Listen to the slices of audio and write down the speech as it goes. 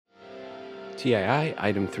TII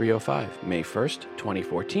Item 305, May 1st,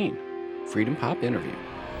 2014. FreedomPop Interview.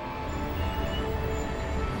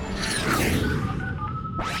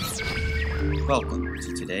 Welcome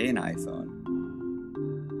to Today in iPhone.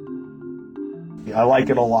 I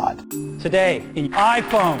like it a lot. Today in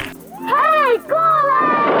iPhone. Hey, Google!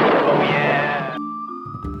 Oh, yeah.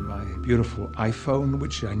 My beautiful iPhone,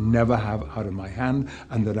 which I never have out of my hand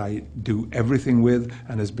and that I do everything with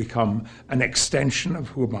and has become an extension of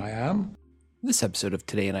who I am. This episode of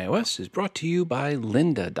Today in iOS is brought to you by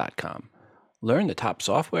lynda.com. Learn the top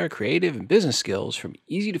software, creative, and business skills from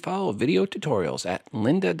easy-to-follow video tutorials at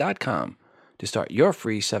lynda.com. To start your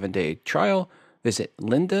free 7-day trial, visit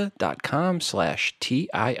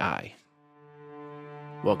lynda.com/TII.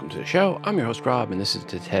 Welcome to the show. I'm your host, Rob, and this is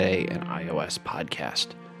the Today in iOS podcast.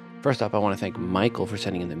 First up, I want to thank Michael for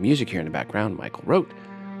sending in the music here in the background. Michael wrote,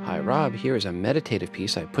 "Hi, Rob. Here is a meditative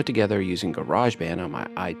piece I put together using GarageBand on my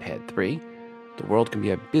iPad 3. The world can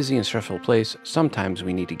be a busy and stressful place. Sometimes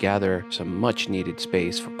we need to gather some much-needed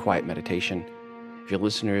space for quiet meditation. If your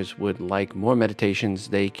listeners would like more meditations,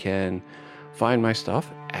 they can find my stuff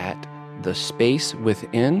at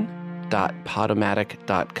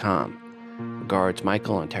thespacewithin.podomatic.com. Regards,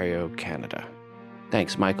 Michael, Ontario, Canada."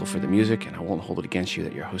 Thanks, Michael, for the music, and I won't hold it against you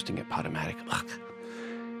that you're hosting at Podomatic. Ugh.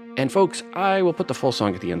 And folks, I will put the full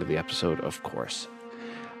song at the end of the episode, of course.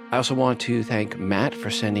 I also want to thank Matt for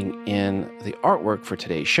sending in the artwork for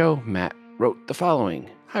today's show. Matt wrote the following.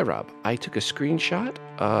 "Hi, Rob. I took a screenshot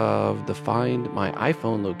of the Find My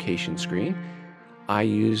iPhone location screen. I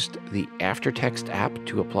used the Aftertext app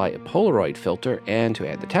to apply a Polaroid filter and to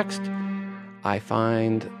add the text. I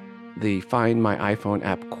find the Find My iPhone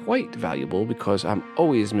app quite valuable because I'm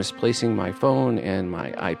always misplacing my phone and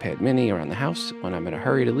my iPad mini around the house. When I'm in a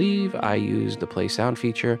hurry to leave, I use the play sound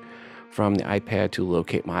feature from the iPad to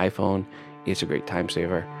locate my iPhone. It's a great time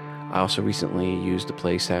saver. I also recently used the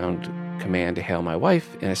play sound command to hail my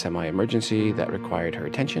wife in a semi-emergency that required her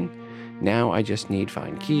attention. Now I just need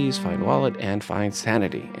Find Keys, Find Wallet, and Find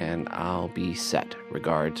Sanity, and I'll be set.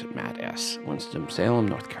 Regards, Matt S., Winston-Salem,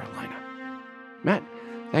 North Carolina." Matt,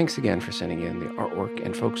 thanks again for sending in the artwork.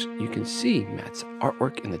 And folks, you can see Matt's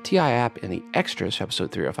artwork in the TI app in the extras for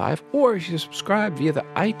episode 305, or if you subscribe via the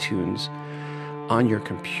iTunes on your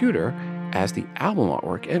computer as the album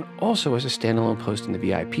artwork, and also as a standalone post in the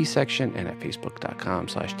VIP section and at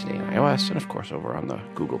facebook.com/todayios, and of course over on the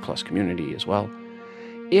Google Plus community as well.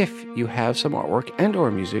 If you have some artwork and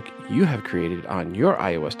or music you have created on your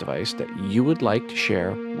iOS device that you would like to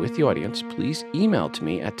share with the audience, please email to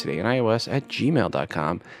me at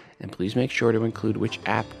todayios@gmail.com, and please make sure to include which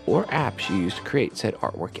app or apps you use to create said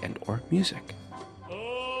artwork and or music.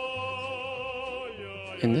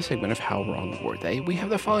 In this segment of How Wrong Were They, we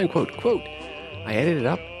have the following quote, "I added it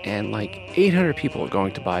up and like 800 people are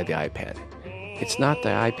going to buy the iPad. It's not the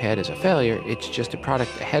iPad is a failure, it's just a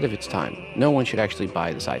product ahead of its time. No one should actually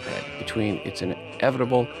buy this iPad. Between its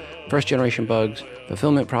inevitable first-generation bugs,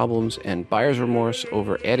 fulfillment problems, and buyer's remorse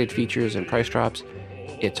over added features and price drops,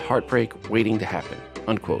 it's heartbreak waiting to happen."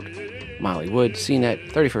 Unquote. Molly Wood,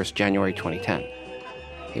 CNET, 31st January 2010.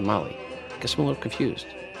 Hey Molly, I guess I'm a little confused.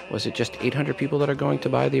 Was it just 800 people that are going to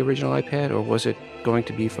buy the original iPad, or was it going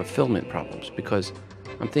to be fulfillment problems? Because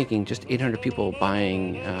I'm thinking just 800 people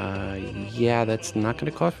buying, that's not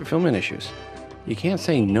going to cause fulfillment issues. You can't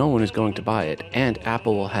say no one is going to buy it, and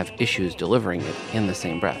Apple will have issues delivering it in the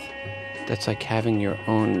same breath. That's like having your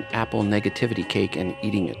own Apple negativity cake and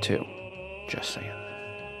eating it too. Just saying.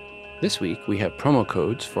 This week, we have promo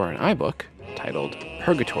codes for an iBook titled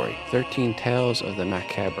Purgatory, 13 Tales of the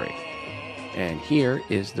Macabre. And here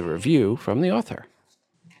is the review from the author.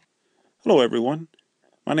 Hello, everyone.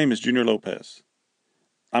 My name is Junior Lopez.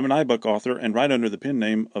 I'm an iBook author and write under the pen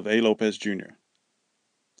name of A. Lopez Jr.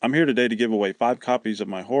 I'm here today to give away 5 copies of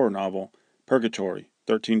my horror novel, Purgatory,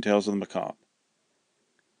 13 Tales of the Macabre.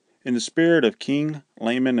 In the spirit of King,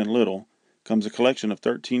 Layman, and Little comes a collection of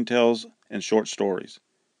 13 tales and short stories.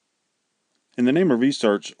 In the name of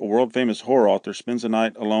research, a world-famous horror author spends a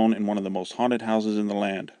night alone in one of the most haunted houses in the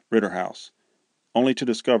land, Ritter House, only to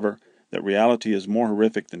discover that reality is more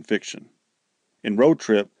horrific than fiction. In Road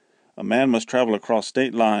Trip, a man must travel across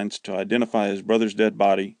state lines to identify his brother's dead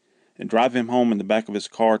body and drive him home in the back of his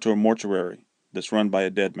car to a mortuary that's run by a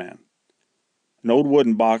dead man. An old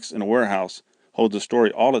wooden box in a warehouse holds a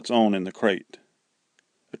story all its own in the crate.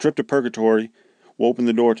 A trip to Purgatory will open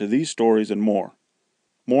the door to these stories and more.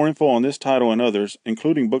 More info on this title and others,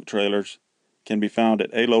 including book trailers, can be found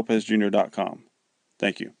at alopezjr.com.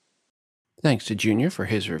 Thank you. Thanks to Junior for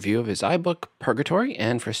his review of his iBook, Purgatory,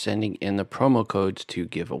 and for sending in the promo codes to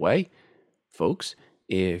give away. Folks,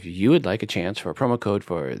 If you would like a chance for a promo code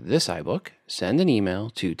for this iBook, send an email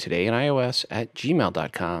to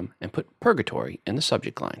todayinios@gmail.com and put Purgatory in the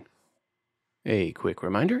subject line. A quick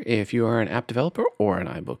reminder, if you are an app developer or an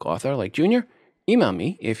iBook author like Junior, email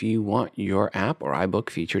me if you want your app or iBook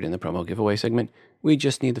featured in the promo giveaway segment. We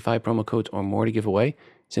just need the 5 promo codes or more to give away.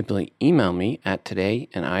 Simply email me at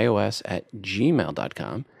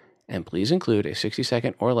todayinios@gmail.com and please include a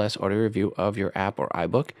 60-second or less audio review of your app or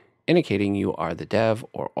iBook indicating you are the dev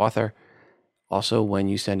or author. Also, when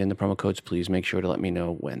you send in the promo codes, please make sure to let me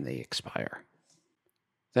know when they expire.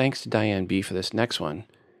 Thanks to Diane B. for this next one,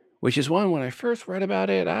 which is one when I first read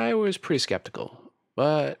about it, I was pretty skeptical.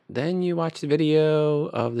 But then you watch the video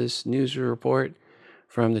of this news report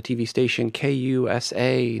from the TV station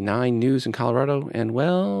KUSA 9 News in Colorado, and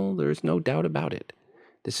well, there's no doubt about it.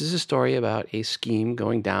 This is a story about a scheme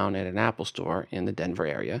going down at an Apple store in the Denver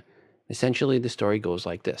area. Essentially, the story goes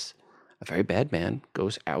like this. A very bad man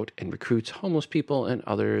goes out and recruits homeless people and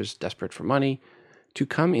others desperate for money to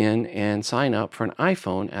come in and sign up for an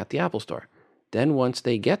iPhone at the Apple store. Then once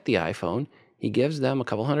they get the iPhone, he gives them a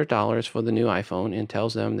couple $100 for the new iPhone and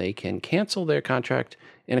tells them they can cancel their contract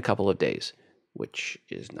in a couple of days, which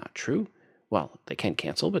is not true. Well, they can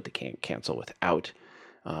cancel, but they can't cancel without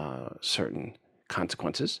certain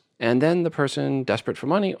consequences. And then the person desperate for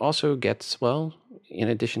money also gets, well, in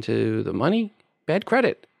addition to the money, bad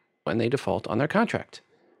credit when they default on their contract.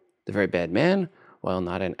 The very bad man, while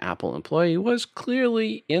not an Apple employee, was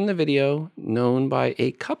clearly in the video known by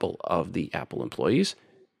a couple of the Apple employees.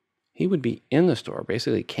 He would be in the store,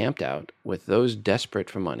 basically camped out with those desperate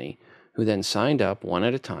for money who then signed up one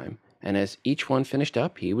at a time. And as each one finished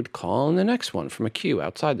up, he would call in the next one from a queue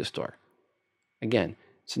outside the store. Again,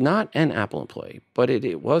 it's not an Apple employee, but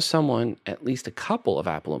it was someone at least a couple of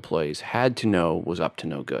Apple employees had to know was up to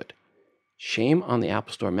no good. Shame on the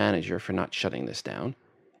Apple Store manager for not shutting this down.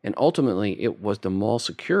 And ultimately, it was the mall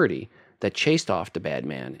security that chased off the bad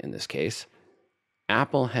man in this case.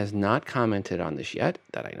 Apple has not commented on this yet,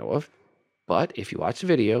 that I know of. But if you watch the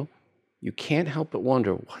video, you can't help but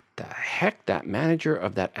wonder what the heck that manager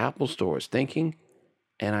of that Apple store is thinking.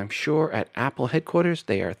 And I'm sure at Apple headquarters,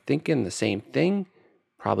 they are thinking the same thing,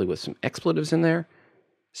 probably with some expletives in there,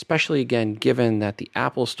 especially again, given that the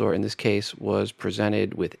Apple store in this case was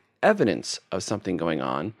presented with evidence of something going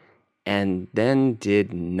on and then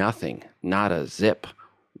did nothing, not a zip,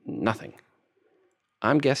 nothing.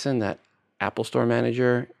 I'm guessing that Apple Store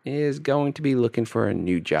manager is going to be looking for a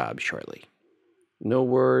new job shortly. No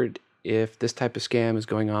word if this type of scam is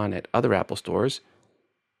going on at other Apple stores.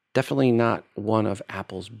 Definitely not one of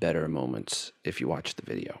Apple's better moments if you watch the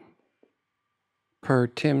video. Per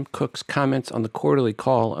Tim Cook's comments on the quarterly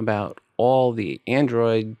call about all the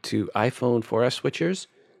Android to iPhone 4S switchers,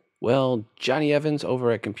 well, Johnny Evans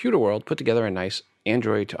over at Computer World put together a nice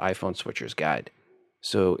Android to iPhone switchers guide.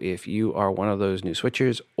 So if you are one of those new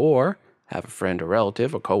switchers or have a friend or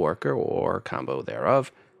relative or coworker or combo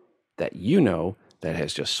thereof that you know that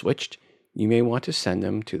has just switched, you may want to send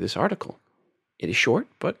them to this article. It is short,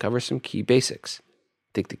 but covers some key basics.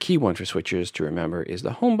 I think the key one for switchers to remember is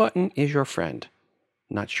the home button is your friend.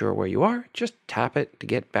 Not sure where you are? Just tap it to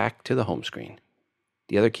get back to the home screen.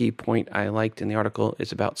 The other key point I liked in the article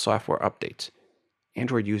is about software updates.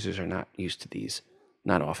 Android users are not used to these,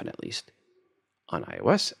 not often at least. On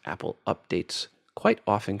iOS, Apple updates quite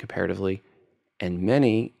often comparatively, and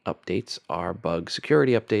many updates are bug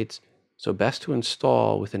security updates, so best to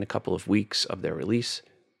install within a couple of weeks of their release,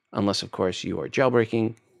 unless of course you are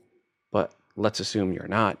jailbreaking, but let's assume you're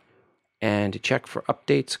not. And to check for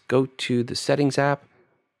updates, go to the Settings app,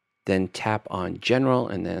 then tap on General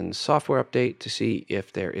and then Software Update to see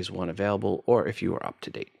if there is one available or if you are up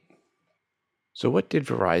to date. So what did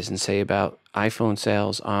Verizon say about iPhone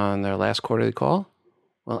sales on their last quarterly call?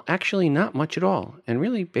 Well, actually not much at all, and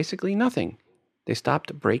really basically nothing. They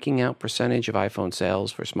stopped breaking out percentage of iPhone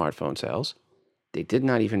sales for smartphone sales. They did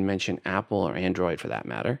not even mention Apple or Android for that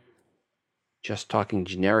matter. Just talking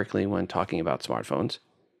generically when talking about smartphones.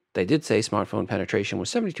 They did say smartphone penetration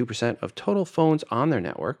was 72% of total phones on their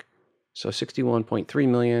network. So 61.3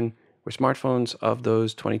 million were smartphones. Of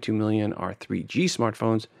those, 22 million are 3G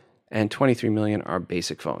smartphones and 23 million are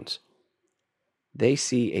basic phones. They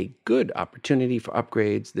see a good opportunity for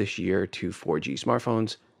upgrades this year to 4G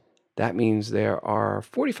smartphones. That means there are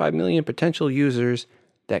 45 million potential users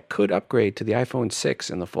that could upgrade to the iPhone 6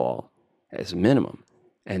 in the fall as a minimum,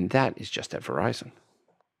 and that is just at Verizon.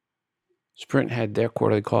 Sprint had their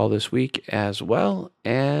quarterly call this week as well,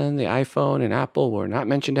 and the iPhone and Apple were not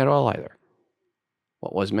mentioned at all either.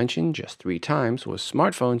 What was mentioned just 3 times was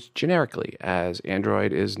smartphones generically, as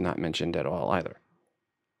Android is not mentioned at all either.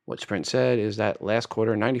 What Sprint said is that last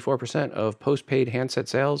quarter, 94% of postpaid handset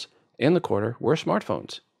sales in the quarter were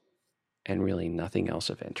smartphones, and really nothing else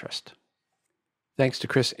of interest. Thanks to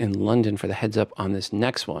Chris in London for the heads up on this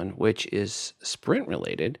next one, which is Sprint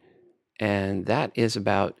related, and that is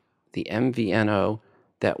about the MVNO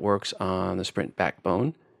that works on the Sprint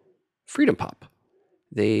backbone, FreedomPop.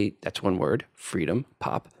 That's one word,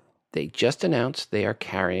 FreedomPop. They just announced they are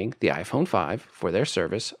carrying the iPhone 5 for their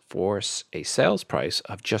service for a sales price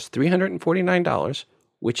of just $349,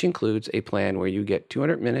 which includes a plan where you get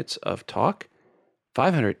 200 minutes of talk,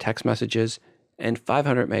 500 text messages, and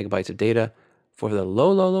 500 megabytes of data for the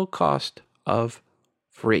low cost of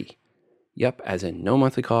free. Yep, as in no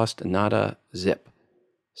monthly cost, nada, zip.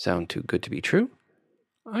 Sound too good to be true?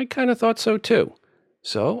 I kind of thought so too.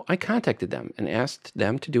 So I contacted them and asked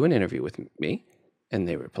them to do an interview with me, and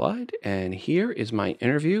they replied. And here is my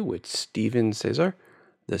interview with Steven Cesar,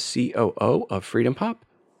 the COO of FreedomPop.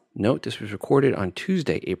 Note this was recorded on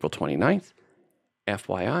Tuesday, April 29th.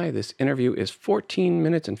 FYI, this interview is 14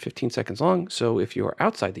 minutes and 15 seconds long, so if you're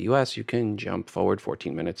outside the US, you can jump forward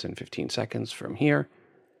 14 minutes and 15 seconds from here.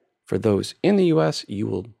 For those in the US, you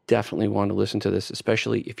will definitely want to listen to this,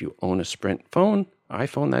 especially if you own a Sprint phone,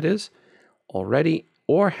 iPhone that is, already,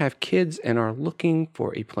 or have kids and are looking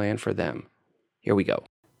for a plan for them. Here we go.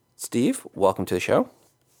 Steve, welcome to the show.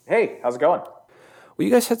 Hey, how's it going? Well, you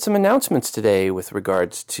guys had some announcements today with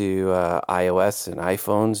regards to iOS and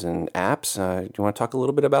iPhones and apps. Do you want to talk a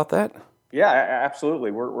little bit about that? Yeah, absolutely.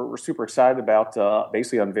 We're super excited about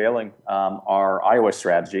basically unveiling our iOS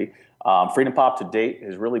strategy. FreedomPop to date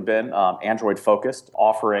has really been Android focused,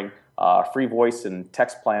 offering free voice,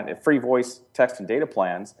 text, and data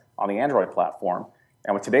plans on the Android platform.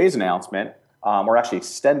 And with today's announcement, we're actually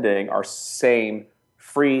extending our same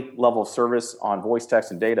free level of service on voice,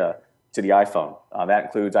 text, and data to the iPhone. That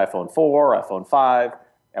includes iPhone 4, iPhone 5,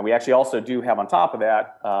 and we actually also do have on top of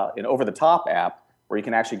that an over-the-top app where you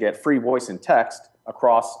can actually get free voice and text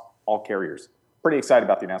across all carriers. Pretty excited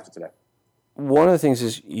about the announcement today. One of the things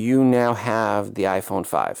is you now have the iPhone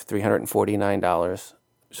 5, $349.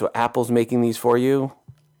 So Apple's making these for you?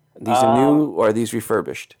 These are new or are these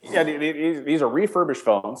refurbished? Yeah, these are refurbished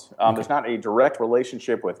phones. There's not a direct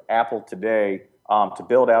relationship with Apple today to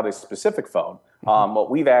build out a specific phone.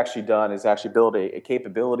 What we've actually done is actually build a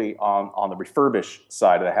capability on the refurbished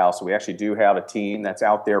side of the house. So we actually do have a team that's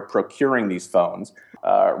out there procuring these phones,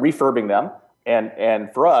 refurbing them.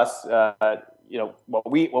 And for us,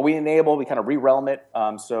 what we enable, we kind of re-realm it.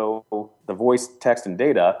 So the voice, text, and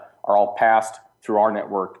data are all passed through our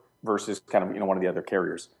network versus kind of one of the other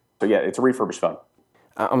carriers. So yeah, it's a refurbished phone.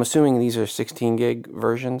 I'm assuming these are 16 gig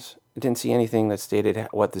versions. I didn't see anything that stated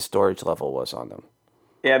what the storage level was on them.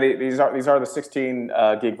 Yeah, these are the 16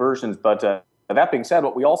 gig versions. But that being said,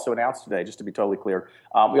 what we also announced today, just to be totally clear,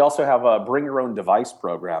 we also have a bring your own device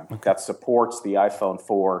program that supports the iPhone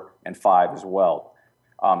 4 and 5 as well.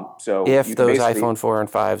 So if those iPhone 4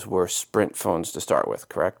 and 5s were Sprint phones to start with,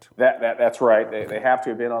 correct? That's right. They have to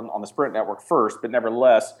have been on the Sprint network first, but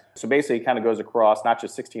nevertheless, so basically it kind of goes across not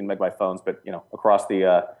just 16 megabyte phones, but across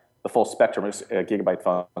the full spectrum, gigabyte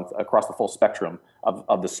phones, across the full spectrum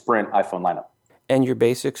of the Sprint iPhone lineup. And your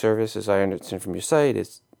basic service, as I understand from your site,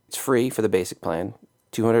 it's free for the basic plan,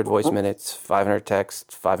 200 voice minutes, 500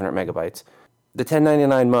 text, 500 megabytes. The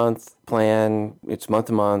 $10.99 month plan, it's month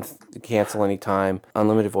to month, cancel anytime,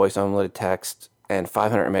 unlimited voice, unlimited text, and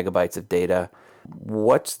 500 megabytes of data.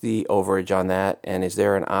 What's the overage on that, and is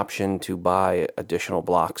there an option to buy additional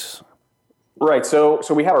blocks? Right, so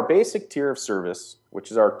we have our basic tier of service,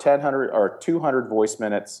 which is our 200 voice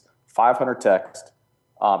minutes, 500 text,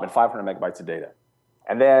 and 500 megabytes of data.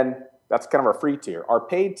 And then that's kind of our free tier. Our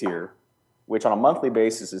paid tier, which on a monthly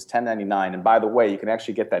basis is $10.99. And by the way, you can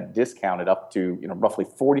actually get that discounted up to roughly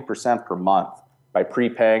 40% per month by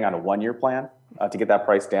prepaying on a one-year plan to get that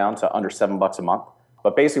price down to under $7 a month.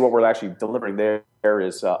 But basically what we're actually delivering there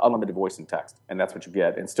is unlimited voice and text, and that's what you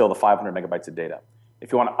get, and still the 500 megabytes of data.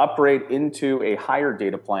 If you want to upgrade into a higher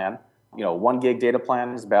data plan, 1 gig data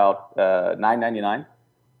plan is about $9.99.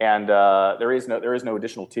 And there is no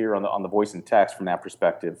additional tier on the voice and text from that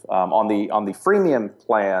perspective. On the freemium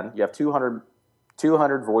plan, you have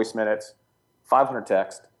 200 voice minutes, 500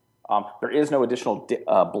 text. There is no additional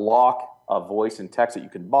block of voice and text that you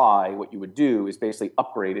can buy. What you would do is basically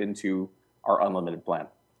upgrade into our unlimited plan.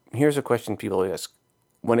 Here's a question people ask: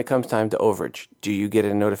 when it comes time to overage, do you get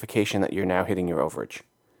a notification that you're now hitting your overage?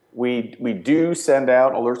 We do send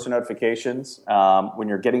out alerts and notifications when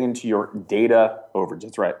you're getting into your data overage.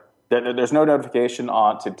 That's right. There's no notification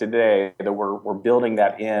on to today that we're building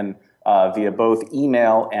that in via both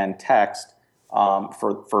email and text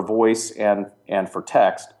for voice and for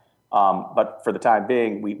text. But for the time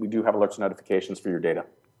being, we do have alerts and notifications for your data.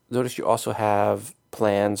 Notice you also have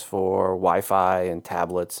plans for Wi-Fi and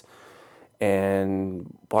tablets,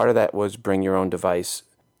 and part of that was bring your own device.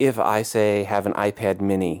 If I say have an iPad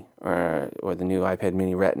mini or the new iPad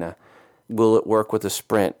mini Retina, will it work with a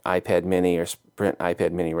Sprint iPad mini or Sprint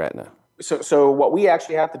iPad mini Retina? So what we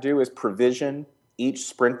actually have to do is provision each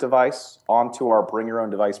Sprint device onto our Bring Your Own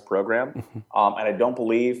Device program. And I don't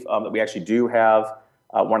believe that we actually do have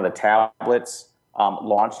one of the tablets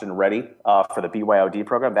launched and ready for the BYOD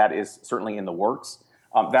program. That is certainly in the works.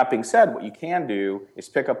 That being said, what you can do is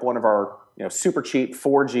pick up one of our super cheap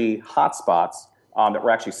 4G hotspots that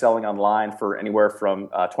we're actually selling online for anywhere from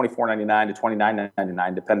 $24.99 to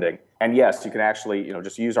 $29.99, depending. And yes, you can actually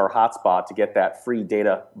just use our hotspot to get that free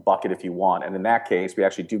data bucket if you want. And in that case, we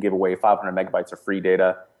actually do give away 500 megabytes of free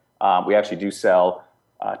data. We actually do sell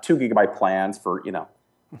 2 gigabyte plans for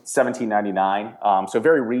 $17.99. So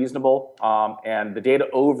very reasonable. And the data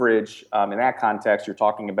overage in that context, you're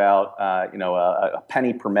talking about a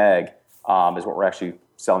penny per meg is what we're actually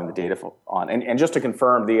selling the data on. And just to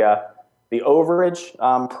confirm, the overage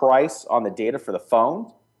price on the data for the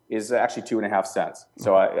phone is actually 2.5 cents.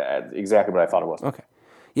 So exactly what I thought it was. Okay.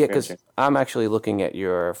 Yeah, because I'm actually looking at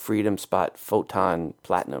your Freedom Spot Photon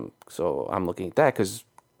Platinum. So I'm looking at that because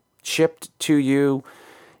shipped to you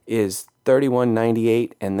is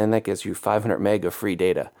 $31.98, and then that gets you 500 meg of free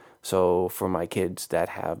data. So for my kids that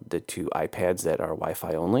have the 2 iPads that are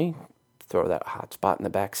Wi-Fi only, throw that hotspot in the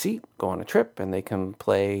back seat, go on a trip, and they can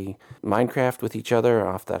play Minecraft with each other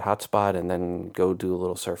off that hotspot and then go do a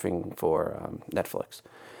little surfing for Netflix.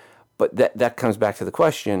 But that comes back to the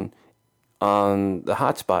question, on the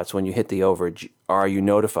hotspots, when you hit the overage, are you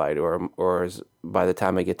notified? Or is, by the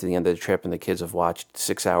time I get to the end of the trip and the kids have watched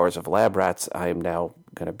 6 hours of Lab Rats, I am now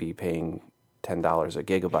going to be paying $10 a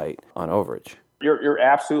gigabyte on overage? You're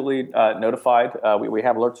absolutely notified. We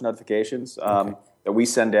have alerts and notifications that we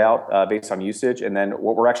send out based on usage. And then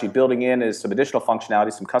what we're actually building in is some additional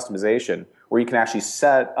functionality, some customization, where you can actually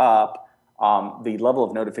set up the level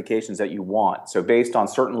of notifications that you want. So based on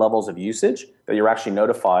certain levels of usage, that you're actually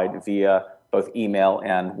notified via both email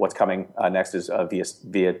and what's coming next is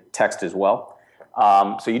via text as well.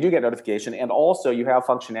 So you do get notification, and also you have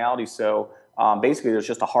functionality. So basically there's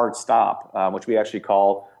just a hard stop, which we actually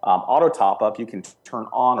call auto top-up. You can turn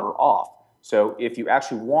on or off. So if you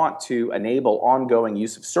actually want to enable ongoing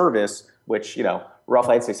use of service, which,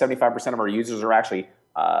 roughly I'd say 75% of our users are actually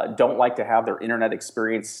don't like to have their internet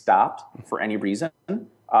experience stopped for any reason.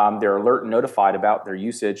 They're alert and notified about their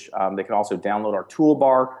usage. They can also download our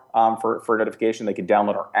toolbar for notification. They can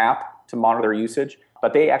download our app to monitor their usage.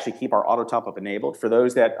 But they actually keep our auto top-up enabled. For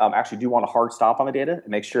those that actually do want a hard stop on the data and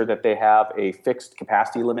make sure that they have a fixed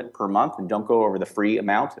capacity limit per month and don't go over the free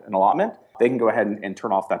amount and allotment, they can go ahead and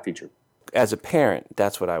turn off that feature. As a parent,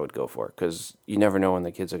 that's what I would go for, because you never know when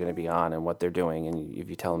the kids are going to be on and what they're doing. And if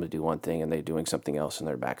you tell them to do one thing and they're doing something else in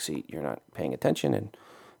their backseat, you're not paying attention, and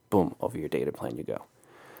boom, over your data plan you go.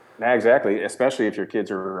 Yeah, exactly, especially if your kids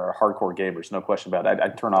are hardcore gamers, no question about it.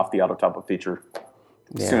 I'd turn off the auto top-up feature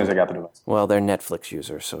as soon as I got the device. Well, they're Netflix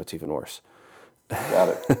users, so it's even worse. Got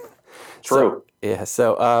it. True. That's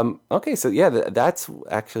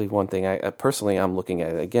actually one thing I personally I'm looking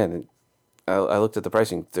at. Again, I looked at the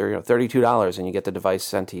pricing, $32, and you get the device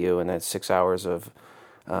sent to you, and that's 6 hours of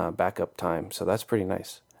backup time. So that's pretty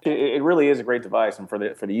nice. It really is a great device, and for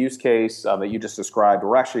the use case that you just described,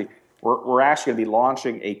 we're actually going to be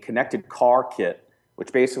launching a connected car kit,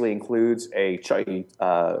 which basically includes a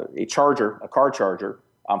charger, a car charger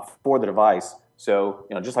for the device. So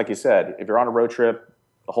just like you said, if you're on a road trip,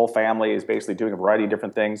 the whole family is basically doing a variety of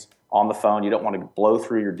different things on the phone. You don't want to blow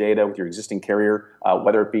through your data with your existing carrier,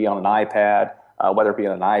 whether it be on an iPad, whether it be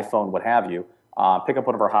on an iPhone, what have you. Pick up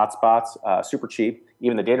one of our hotspots, super cheap.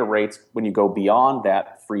 Even the data rates, when you go beyond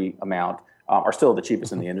that free amount, are still the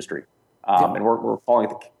cheapest in the industry. And we're calling it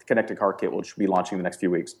the Connected Car Kit, which will be launching in the next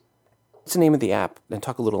few weeks. What's the name of the app? And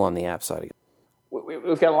talk a little on the app side again.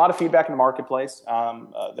 We've got a lot of feedback in the marketplace.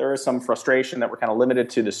 There is some frustration that we're kind of limited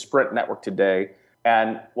to the Sprint network today.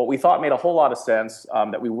 And what we thought made a whole lot of sense,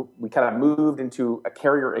 that we kind of moved into a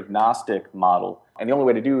carrier-agnostic model. And the only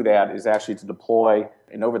way to do that is actually to deploy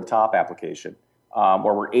an over-the-top application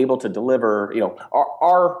where we're able to deliver,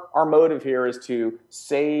 our motive here is to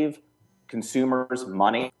save consumers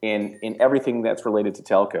money in everything that's related to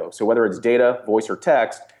telco. So whether it's data, voice, or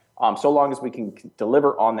text, so long as we can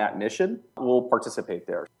deliver on that mission, we'll participate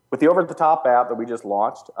there. With the over-the-top app that we just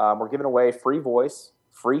launched, we're giving away free voice,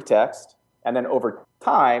 free text, and then over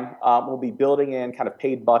time, we'll be building in kind of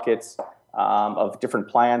paid buckets of different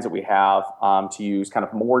plans that we have to use kind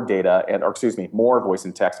of more data more voice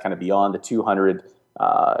and text kind of beyond the 200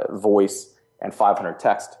 voice and 500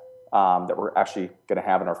 text that we're actually going to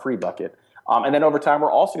have in our free bucket. And then over time,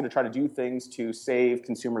 we're also going to try to do things to save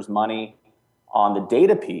consumers money on the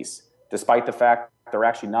data piece, despite the fact that they're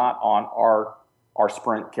actually not on our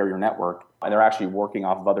Sprint carrier network, and they're actually working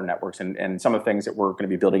off of other networks. And some of the things that we're going to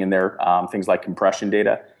be building in there, things like compression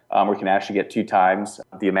data, where you can actually get 2 times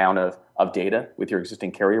the amount of data with your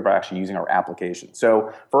existing carrier by actually using our application.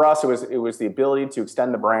 So for us, it was the ability to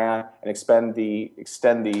extend the brand and extend the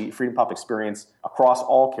FreedomPop experience across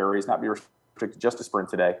all carriers, not be restricted just to Sprint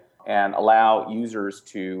today, and allow users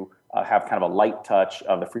to have kind of a light touch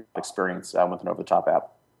of the FreedomPop experience with an over-the-top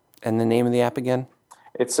app. And the name of the app again?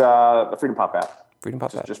 It's the FreedomPop app.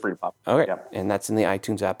 FreedomPop app. Just FreedomPop. Okay. Yep. And that's in the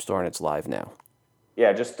iTunes App Store, and it's live now.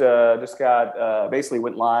 Yeah, just got basically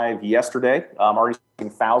went live yesterday. Already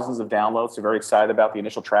seeing thousands of downloads, so very excited about the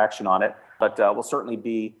initial traction on it. But we'll certainly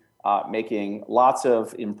be making lots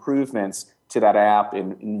of improvements to that app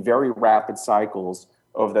in very rapid cycles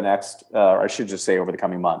over the next, I should just say over the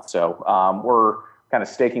coming months. So we're kind of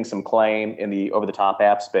staking some claim in the over-the-top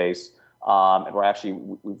app space, and we're actually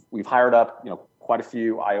we've hired up quite a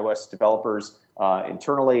few iOS developers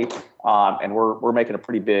internally, and we're making a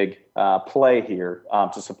pretty big play here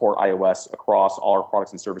to support iOS across all our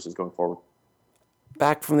products and services going forward.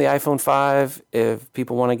 Back from the iPhone 5, if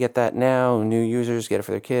people want to get that now, new users, get it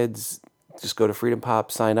for their kids, just go to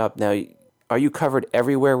FreedomPop, sign up. Now, are you covered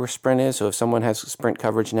everywhere where Sprint is? So if someone has Sprint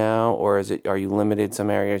coverage now, or are you limited some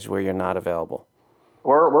areas where you're not available?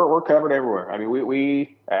 We're covered everywhere. I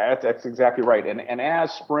mean, that's exactly right. And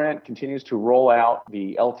as Sprint continues to roll out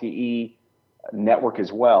the LTE network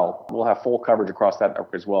as well, we'll have full coverage across that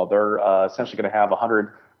network as well. They're essentially going to have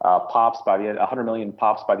 100 million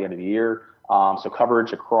pops by the end of the year. So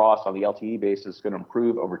coverage across on the LTE basis is going to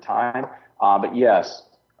improve over time. But yes,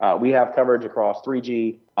 we have coverage across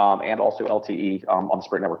 3G and also LTE on the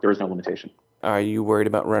Sprint network. There is no limitation. Are you worried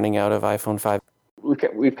about running out of iPhone 5?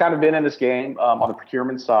 We've kind of been in this game on the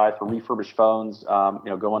procurement side for refurbished phones,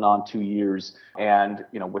 going on 2 years. And,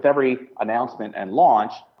 with every announcement and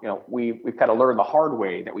launch, we've kind of learned the hard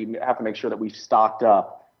way that we have to make sure that we've stocked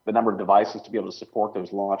up the number of devices to be able to support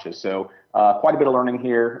those launches. So quite a bit of learning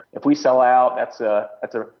here. If we sell out, that's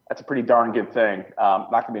a pretty darn good thing.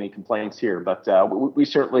 Not going to be any complaints here, but we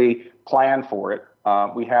certainly plan for it.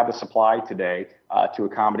 We have the supply today to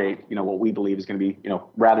accommodate, what we believe is going to be,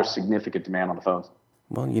 rather significant demand on the phones.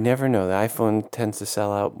 Well, you never know. The iPhone tends to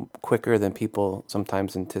sell out quicker than people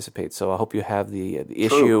sometimes anticipate. So I hope you have the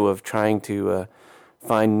issue of trying to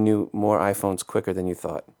find more iPhones quicker than you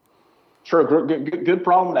thought. Sure, good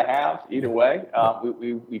problem to have either way.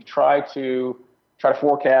 We've tried to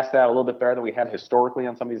forecast that a little bit better than we had historically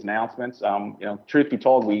on some of these announcements. Truth be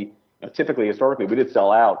told, typically historically we did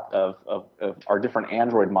sell out of our different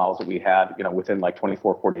Android models that we had, within like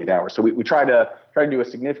 24, 48 hours. So we try to do a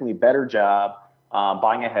significantly better job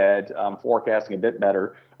buying ahead, forecasting a bit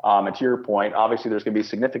better. And to your point, obviously there's going to be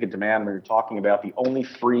significant demand when you're talking about the only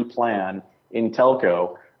free plan in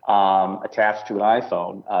telco attached to an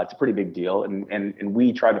iPhone. It's a pretty big deal, and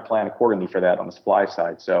we try to plan accordingly for that on the supply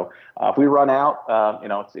side. So if we run out,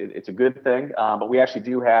 it's a good thing, but we actually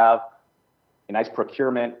do have a nice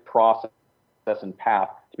procurement process and path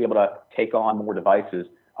to be able to take on more devices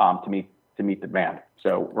to meet the demand.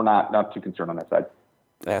 So we're not too concerned on that side.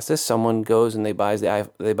 Ask this: someone goes and they buy the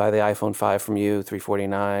iPhone 5 from you,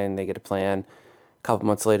 $349. They get a plan. A couple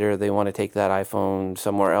months later, they want to take that iPhone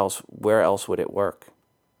somewhere else. Where else would it work?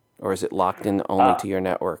 Or is it locked in only to your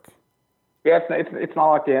network? Yeah, it's not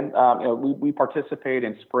locked in. We participate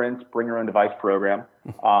in Sprint's Bring Your Own Device program.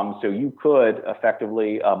 So you could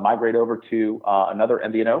effectively migrate over to another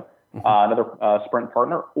MVNO, another Sprint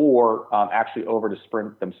partner, or actually over to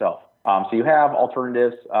Sprint themselves. So you have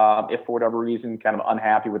alternatives if for whatever reason kind of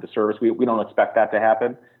unhappy with the service. We don't expect that to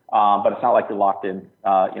happen, but it's not like you're locked in.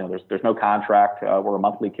 There's no contract. We're a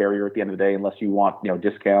monthly carrier at the end of the day, unless you want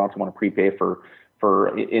discounts, want to prepay for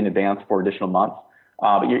in advance for additional months.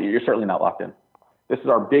 But you're certainly not locked in. This is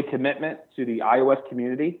our big commitment to the iOS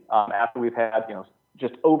community. After we've had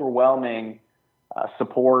just overwhelming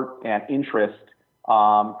support and interest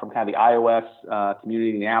from kind of the iOS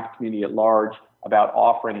community and the Apple community at large about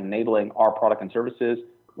offering and enabling our product and services.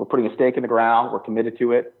 We're putting a stake in the ground. We're committed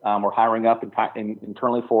to it. We're hiring up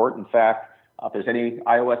internally for it. In fact, if there's any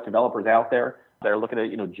iOS developers out there that are looking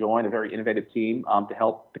to join a very innovative team to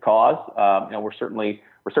help the cause, we're certainly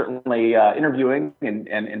interviewing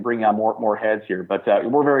and bringing on more heads here. But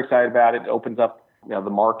we're very excited about it. It opens up the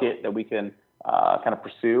market that we can kind of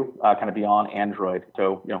pursue, kind of beyond Android.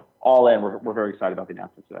 So, all in, we're very excited about the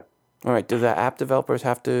announcement today. All right. Do the app developers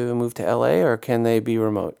have to move to LA, or can they be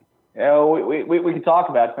remote? We can talk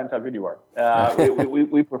about it. Depends how good you are.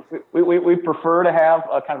 We prefer to have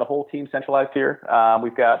kind of the whole team centralized here.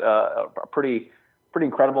 We've got a pretty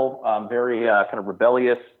incredible, very kind of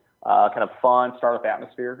rebellious, kind of fun startup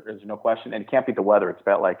atmosphere. There's no question, and you can't beat the weather. It's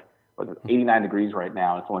about 89 degrees right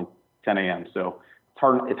now. It's only 10 a.m. So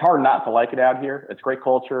it's hard not to like it out here. It's great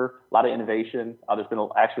culture, a lot of innovation. There's been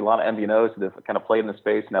actually a lot of MVNOs that have kind of played in the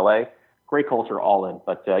space in LA. Great culture, all in.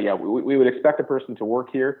 But we would expect a person to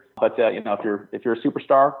work here. But if you're a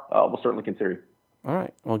superstar, we'll certainly consider you. All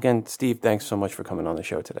right. Well, again, Steve, thanks so much for coming on the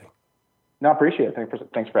show today. No, I appreciate it.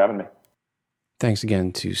 Thanks for having me. Thanks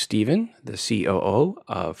again to Steven, the COO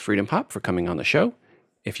of FreedomPop, for coming on the show.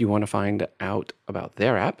 If you want to find out about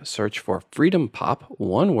their app, search for FreedomPop,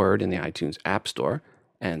 one word, in the iTunes App Store,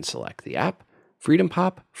 and select the app,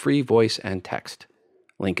 FreedomPop, free voice and text.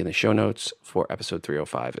 Link in the show notes for episode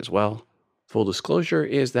 305 as well. Full disclosure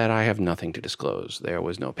is that I have nothing to disclose. There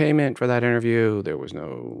was no payment for that interview. There was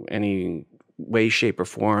no any way, shape, or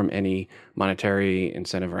form, any monetary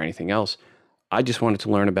incentive or anything else. I just wanted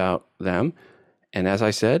to learn about them. And as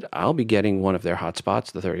I said, I'll be getting one of their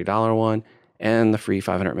hotspots, the $30 one, and the free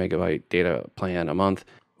 500 megabyte data plan a month.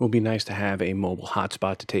 It will be nice to have a mobile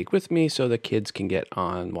hotspot to take with me so the kids can get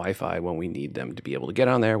on Wi-Fi when we need them to be able to get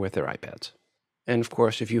on there with their iPads. And of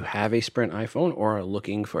course, if you have a Sprint iPhone or are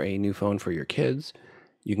looking for a new phone for your kids,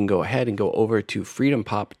 you can go ahead and go over to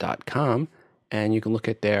freedompop.com and you can look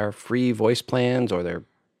at their free voice plans or their,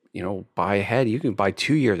 buy ahead. You can buy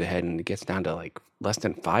 2 years ahead and it gets down to less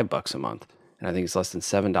than $5 a month. And I think it's less than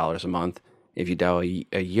 $7 a month if you dial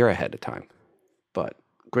a year ahead of time. But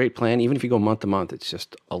great plan. Even if you go month to month, it's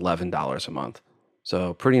just $11 a month.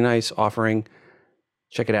 So pretty nice offering.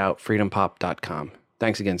 Check it out, freedompop.com.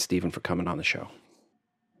 Thanks again, Stephen, for coming on the show.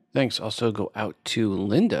 Thanks also go out to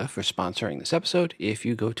Lynda for sponsoring this episode. If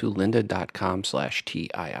you go to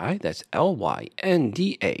lynda.com/TII, that's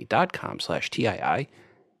LYNDA.com/TII,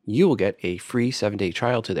 you will get a free 7-day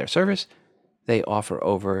trial to their service. They offer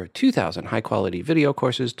over 2,000 high-quality video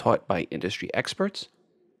courses taught by industry experts.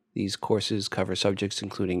 These courses cover subjects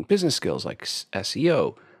including business skills like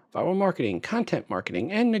SEO, viral marketing, content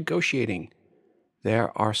marketing, and negotiating.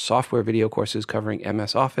 There are software video courses covering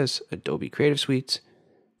MS Office, Adobe Creative Suites,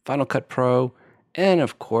 Final Cut Pro, and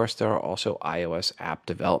of course, there are also iOS app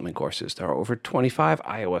development courses. There are over 25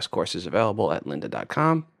 iOS courses available at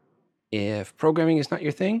lynda.com. If programming is not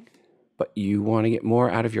your thing, but you want to get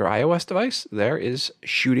more out of your iOS device, there is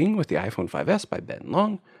Shooting with the iPhone 5S by Ben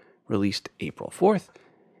Long, released April 4th.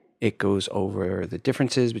 It goes over the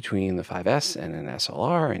differences between the 5S and an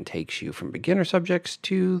SLR and takes you from beginner subjects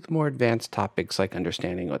to the more advanced topics like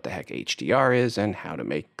understanding what the heck HDR is and how to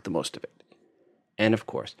make the most of it. And of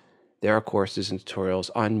course, there are courses and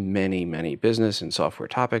tutorials on many, many business and software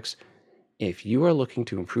topics. If you are looking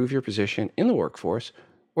to improve your position in the workforce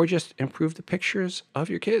or just improve the pictures of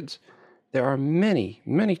your kids, there are many,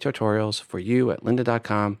 many tutorials for you at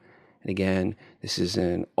lynda.com. And again, this is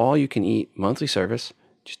an all-you-can-eat monthly service,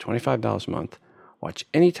 just $25 a month. Watch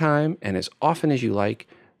anytime and as often as you like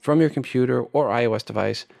from your computer or iOS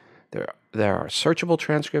device. There are searchable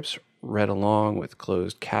transcripts read along with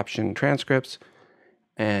closed caption transcripts.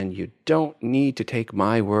 And you don't need to take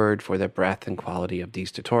my word for the breadth and quality of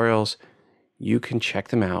these tutorials. You can check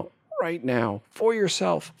them out right now for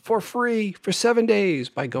yourself for free for 7 days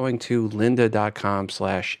by going to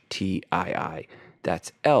lynda.com/TII.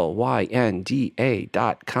 That's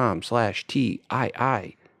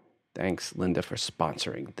LYNDA.com/TII. Thanks, Lynda, for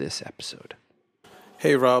sponsoring this episode.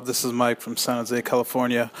 Hey, Rob, this is Mike from San Jose,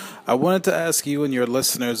 California. I wanted to ask you and your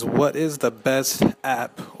listeners, what is the best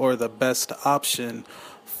app or the best option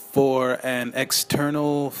for an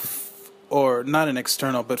external, or not an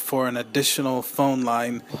external, but for an additional phone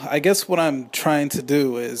line? I guess what I'm trying to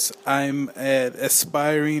do is I'm an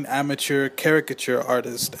aspiring amateur caricature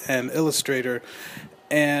artist and illustrator,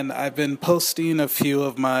 and I've been posting a few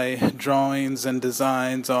of my drawings and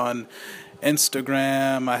designs on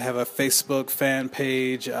Instagram. I have a Facebook fan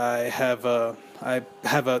page. I have a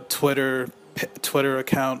Twitter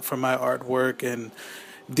account for my artwork, and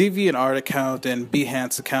DeviantArt account and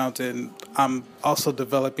Behance account, and I'm also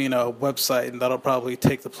developing a website, and that'll probably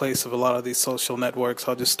take the place of a lot of these social networks.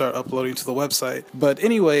 I'll just start uploading to the website. But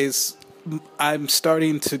anyways, I'm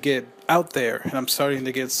starting to get out there, and I'm starting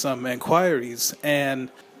to get some inquiries, and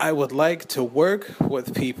I would like to work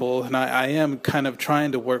with people, and I am kind of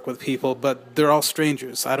trying to work with people, but they're all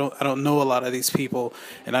strangers. I don't know a lot of these people,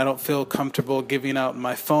 and I don't feel comfortable giving out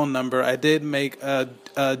my phone number. I did make a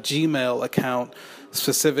Gmail account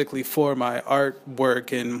specifically for my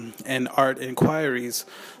artwork and art inquiries,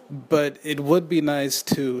 but it would be nice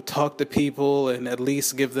to talk to people and at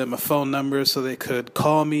least give them a phone number so they could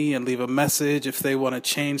call me and leave a message if they want to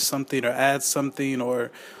change something or add something or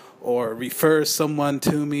refer someone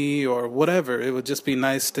to me or whatever. It would just be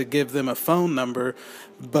nice to give them a phone number,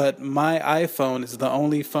 but my iPhone is the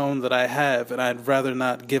only phone that I have, and I'd rather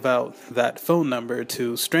not give out that phone number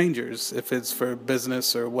to strangers if it's for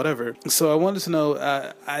business or whatever. So I wanted to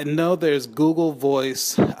know, I know there's Google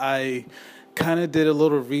Voice. I kind of did a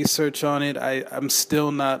little research on it. I'm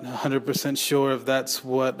still not 100% sure if that's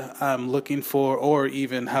what I'm looking for or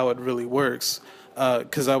even how it really works.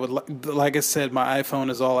 Because I would, like I said, my iPhone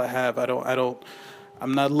is all I have.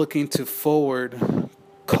 I'm not looking to forward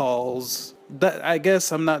calls. I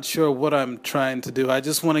guess I'm not sure what I'm trying to do. I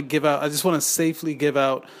just want to safely give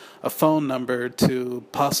out a phone number to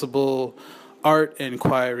possible art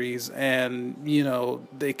inquiries, and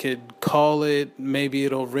they could call it. Maybe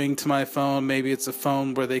it'll ring to my phone. Maybe it's a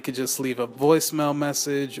phone where they could just leave a voicemail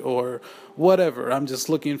message or whatever. I'm just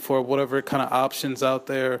looking for whatever kind of options out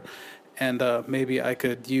there. And maybe I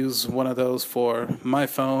could use one of those for my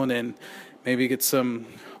phone and maybe get some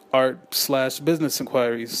art/business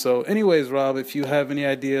inquiries. So anyways, Rob, if you have any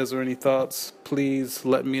ideas or any thoughts, please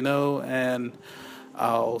let me know, and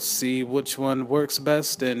I'll see which one works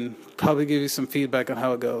best and probably give you some feedback on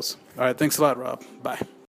how it goes. All right, thanks a lot, Rob. Bye.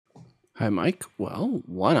 Hi, Mike. Well,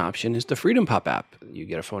 one option is the FreedomPop app. You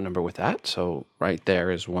get a phone number with that, so right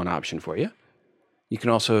there is one option for you. You can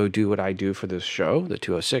also do what I do for this show, the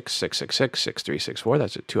 206-666-6364.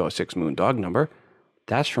 That's a 206 Moondog number.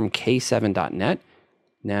 That's from k7.net.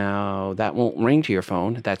 Now, that won't ring to your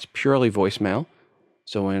phone. That's purely voicemail.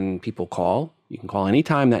 So when people call, you can call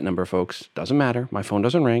anytime that number, folks. Doesn't matter. My phone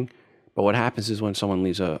doesn't ring. But what happens is when someone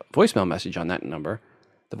leaves a voicemail message on that number,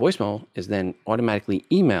 the voicemail is then automatically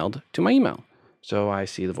emailed to my email. So I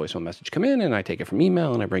see the voicemail message come in, and I take it from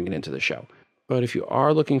email, and I bring it into the show. But if you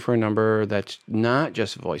are looking for a number that's not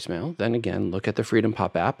just voicemail, then again, look at the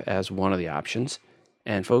FreedomPop app as one of the options.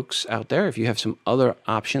 And folks out there, if you have some other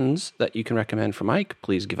options that you can recommend for Mike,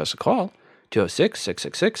 please give us a call,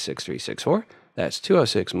 206-666-6364. That's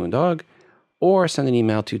 206-MOONDOG. Or send an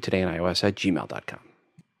email to todayinios@gmail.com.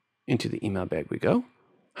 Into the email bag we go.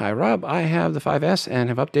 Hi, Rob. I have the 5S and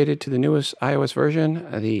have updated to the newest iOS version.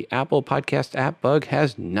 The Apple Podcast app bug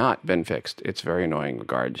has not been fixed. It's very annoying.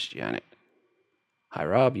 Regards, Janet. Hi,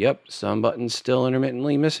 Rob. Yep, some buttons still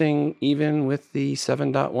intermittently missing, even with the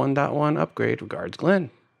 7.1.1 upgrade. Regards,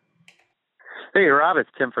 Glenn. Hey, Rob, it's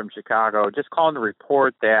Tim from Chicago. Just calling to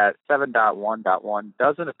report that 7.1.1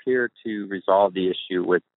 doesn't appear to resolve the issue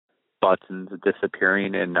with buttons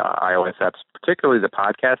disappearing in iOS apps, particularly the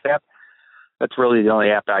podcast app. That's really the only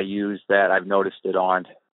app I use that I've noticed it on,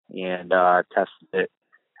 and I've tested it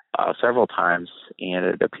several times, and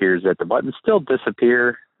it appears that the buttons still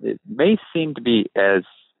disappear. It may seem to be as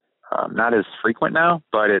not as frequent now,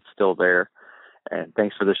 but it's still there. And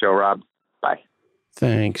thanks for the show, Rob. Bye.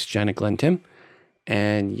 Thanks, Janet, Glenn, Tim.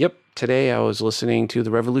 And yep, today I was listening to the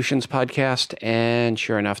Revolutions podcast, and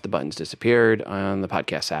sure enough, the buttons disappeared on the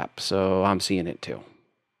podcast app. So I'm seeing it too.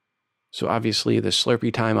 So obviously the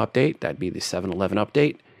Slurpee Time update, that'd be the 7-Eleven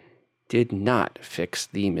update, did not fix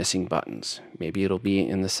the missing buttons. Maybe it'll be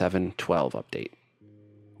in the 7.12 update.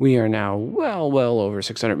 We are now well over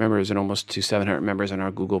 600 members and almost to 700 members in our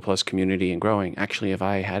Google Plus community and growing. Actually, if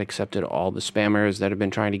I had accepted all the spammers that have been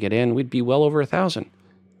trying to get in, we'd be well over 1,000.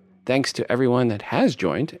 Thanks to everyone that has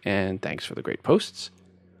joined, and thanks for the great posts.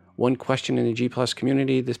 One question in the G Plus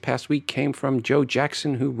community this past week came from Joe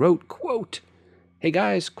Jackson, who wrote, quote, "Hey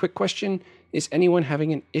guys, quick question. Is anyone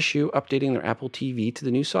having an issue updating their Apple TV to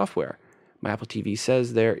the new software? My Apple TV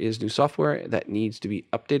says there is new software that needs to be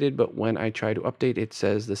updated, but when I try to update, it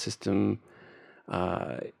says the system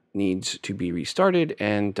needs to be restarted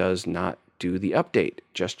and does not do the update.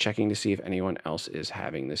 Just checking to see if anyone else is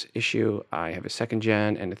having this issue. I have a 2nd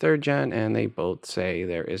gen and a 3rd gen, and they both say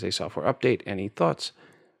there is a software update. Any thoughts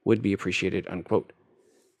would be appreciated," unquote.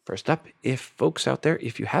 First up, if folks out there,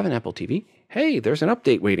 if you have an Apple TV, hey, there's an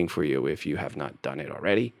update waiting for you if you have not done it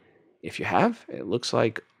already. If you have, it looks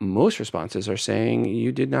like most responses are saying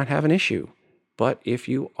you did not have an issue. But if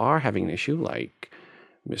you are having an issue, like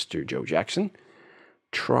Mr. Joe Jackson,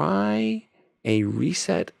 try a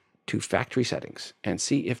reset to factory settings and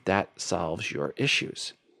see if that solves your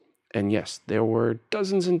issues. And yes, there were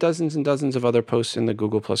dozens and dozens and dozens of other posts in the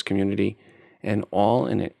Google Plus community, and all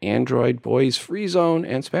in an Android boys free zone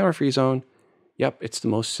and spammer free zone. Yep, it's the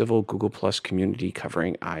most civil Google Plus community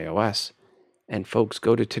covering iOS. And folks,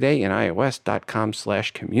 go to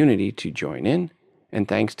todayinios.com/community to join in. And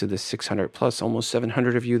thanks to the 600 plus, almost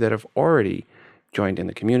 700 of you that have already joined in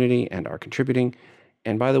the community and are contributing.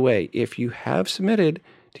 And by the way, if you have submitted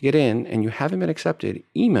to get in and you haven't been accepted,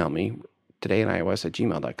 email me,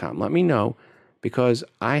 todayinios@gmail.com. Let me know, because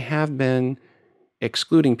I have been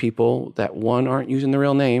excluding people that, one, aren't using the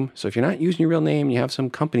real name. So if you're not using your real name, you have some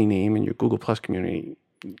company name in your Google Plus community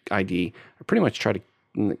ID, I pretty much try to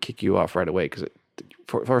kick you off right away, because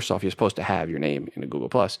first off, you're supposed to have your name in a Google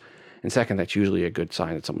Plus. And second, that's usually a good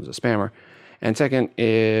sign that someone's a spammer. And second,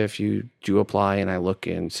 if you do apply and I look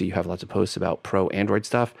and see you have lots of posts about pro Android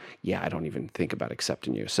stuff, I don't even think about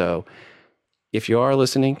accepting you. So if you are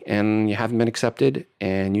listening and you haven't been accepted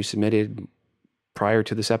and you submitted prior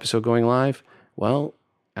to this episode going live, well,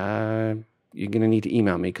 you're going to need to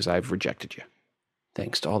email me, because I've rejected you.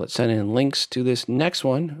 Thanks to all that sent in links to this next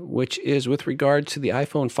one, which is with regard to the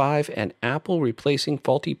iPhone 5 and Apple replacing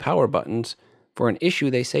faulty power buttons for an issue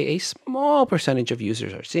they say a small percentage of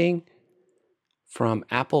users are seeing. From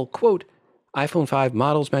Apple, quote, iPhone 5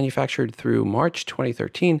 models manufactured through March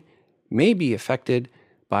 2013 may be affected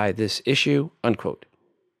by this issue, unquote.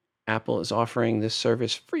 Apple is offering this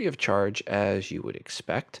service free of charge, as you would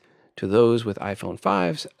expect, to those with iPhone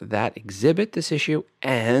 5s that exhibit this issue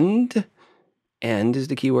and is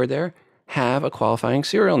the keyword there, have a qualifying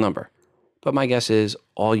serial number. But my guess is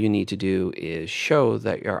all you need to do is show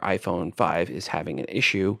that your iPhone 5 is having an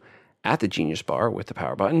issue at the Genius Bar with the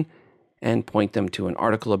power button and point them to an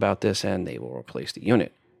article about this, and they will replace the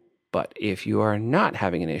unit. But if you are not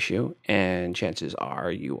having an issue, and chances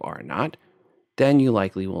are you are not, then you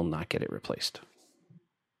likely will not get it replaced.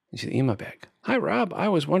 You see the email bag. Hi, Rob. I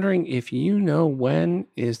was wondering if you know when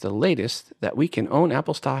is the latest that we can own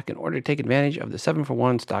Apple stock in order to take advantage of the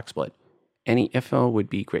 7-for-1 stock split. Any info would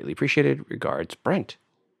be greatly appreciated. Regards, Brent.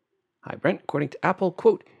 Hi, Brent. According to Apple,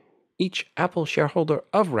 quote, each Apple shareholder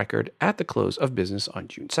of record at the close of business on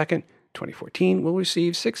June 2nd, 2014 will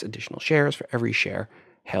receive 6 additional shares for every share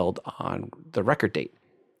held on the record date,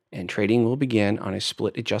 and trading will begin on a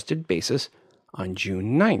split-adjusted basis on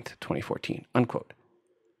June 9th, 2014, unquote.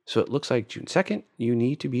 So it looks like June 2nd, you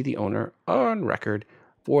need to be the owner on record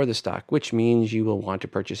for the stock, which means you will want to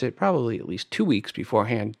purchase it probably at least 2 weeks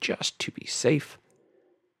beforehand, just to be safe.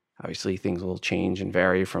 Obviously, things will change and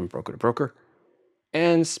vary from broker to broker.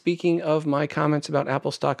 And speaking of my comments about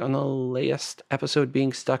Apple stock on the latest episode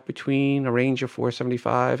being stuck between a range of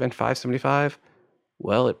 475 and 575,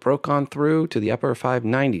 well, it broke on through to the upper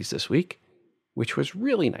 590s this week, which was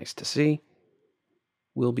really nice to see.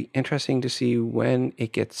 Will be interesting to see when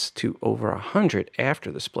it gets to over 100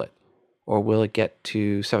 after the split, or will it get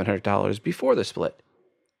to $700 before the split?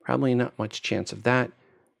 Probably not much chance of that,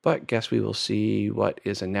 but guess we will see what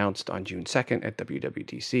is announced on June 2nd at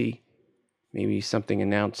WWDC. Maybe something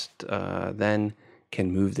announced then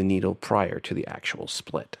can move the needle prior to the actual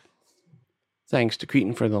split. Thanks to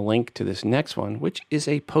Cretan for the link to this next one, which is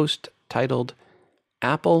a post titled,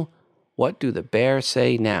 Apple, What Do the Bears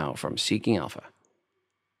Say Now from Seeking Alpha.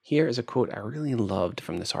 Here is a quote I really loved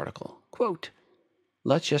from this article. Quote,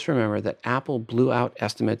 let's just remember that Apple blew out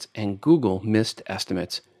estimates and Google missed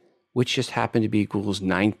estimates, which just happened to be Google's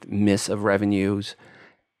 9th miss of revenues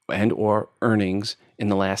and or earnings in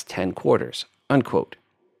the last 10 quarters, unquote.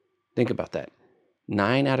 Think about that.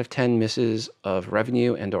 9 out of 10 misses of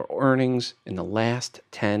revenue and or earnings in the last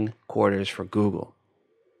 10 quarters for Google.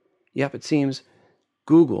 Yep, it seems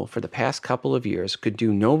Google for the past couple of years could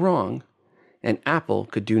do no wrong and Apple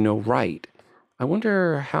could do no right. I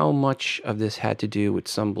wonder how much of this had to do with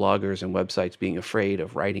some bloggers and websites being afraid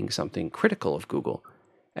of writing something critical of Google,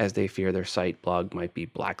 as they fear their site blog might be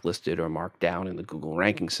blacklisted or marked down in the Google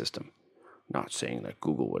ranking system. Not saying that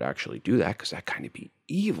Google would actually do that, because that kind of be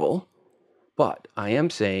evil. But I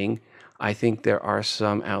am saying I think there are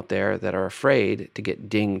some out there that are afraid to get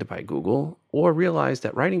dinged by Google, or realize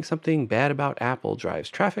that writing something bad about Apple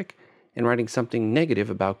drives traffic, and writing something negative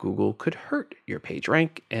about Google could hurt your page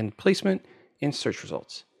rank and placement in search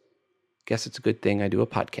results. Guess it's a good thing I do a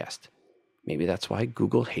podcast. Maybe that's why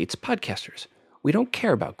Google hates podcasters. We don't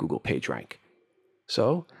care about Google PageRank.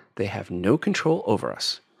 So they have no control over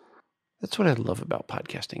us. That's what I love about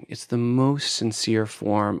podcasting. It's the most sincere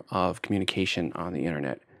form of communication on the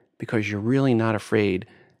internet, because you're really not afraid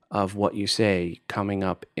of what you say coming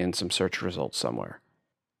up in some search results somewhere.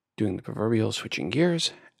 Doing the proverbial switching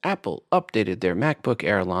gears, Apple updated their MacBook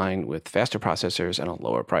Air line with faster processors and a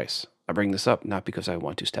lower price. I bring this up not because I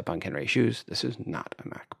want to step on Ken Ray's shoes. This is not a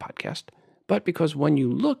Mac podcast, but because when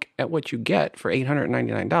you look at what you get for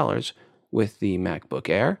 $899 with the MacBook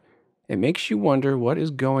Air, it makes you wonder what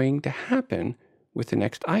is going to happen with the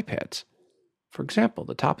next iPads. For example,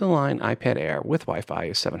 the top-of-the-line iPad Air with Wi-Fi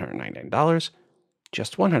is $799,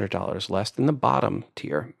 just $100 less than the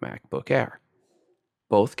bottom-tier MacBook Air.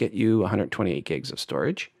 Both get you 128 gigs of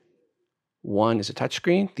storage. One is a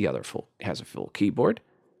touchscreen, the other has a full keyboard.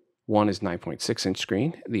 One is 9.6-inch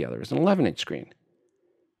screen, the other is an 11-inch screen.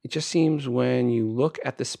 It just seems when you look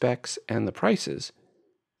at the specs and the prices,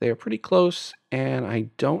 they are pretty close, and I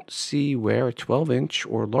don't see where a 12-inch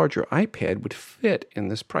or larger iPad would fit in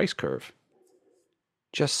this price curve.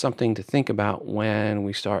 Just something to think about when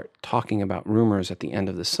we start talking about rumors at the end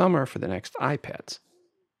of the summer for the next iPads.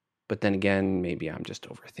 But then again, maybe I'm just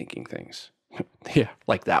overthinking things. Yeah,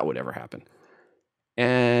 like that would ever happen.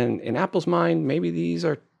 And in Apple's mind, maybe these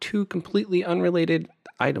are two completely unrelated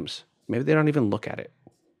items. Maybe they don't even look at it.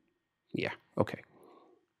 Yeah, okay.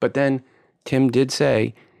 But then Tim did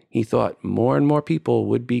say he thought more and more people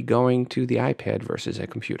would be going to the iPad versus a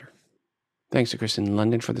computer. Thanks to Chris in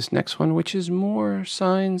London for this next one, which is more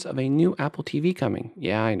signs of a new Apple TV coming.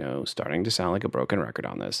 Yeah, I know, starting to sound like a broken record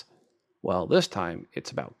on this. Well, this time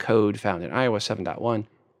it's about code found in iOS 7.1,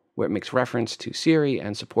 where it makes reference to Siri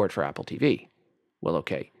and support for Apple TV. Well,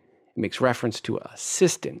 okay, it makes reference to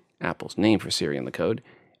Assistant, Apple's name for Siri in the code,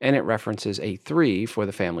 and it references a 3 for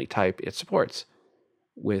the family type it supports,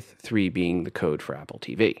 with 3 being the code for Apple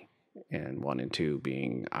TV, and 1 and 2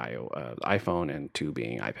 being iPhone and 2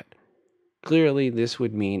 being iPad. Clearly, this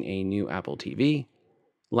would mean a new Apple TV,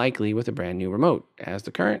 likely with a brand new remote, as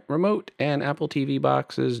the current remote and Apple TV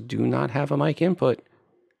boxes do not have a mic input.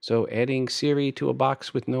 So adding Siri to a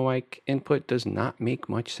box with no mic input does not make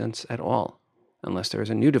much sense at all, unless there is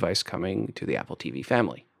a new device coming to the Apple TV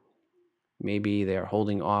family. Maybe they are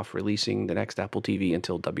holding off releasing the next Apple TV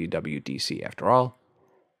until WWDC after all.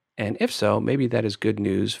 And if so, maybe that is good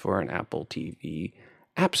news for an Apple TV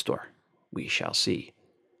App Store. We shall see.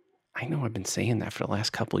 I know I've been saying that for the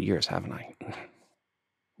last couple of years, haven't I?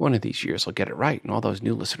 One of these years I'll get it right, and all those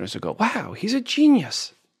new listeners will go, wow, he's a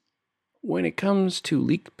genius. When it comes to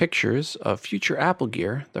leaked pictures of future Apple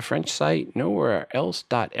gear, the French site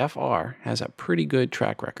nowhereelse.fr has a pretty good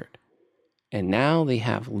track record. And now they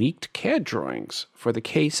have leaked CAD drawings for the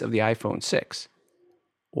case of the iPhone 6.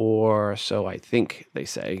 Or so I think they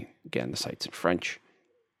say. Again, the site's in French.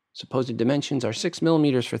 Supposed dimensions are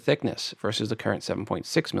 6mm for thickness versus the current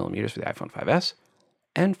 7.6mm for the iPhone 5S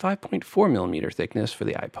and 5.4mm thickness for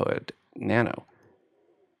the iPod Nano,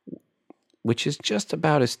 which is just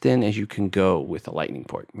about as thin as you can go with a Lightning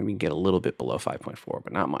port. Maybe you can get a little bit below 5.4,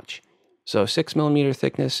 but not much. So 6mm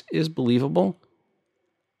thickness is believable.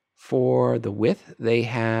 For the width, they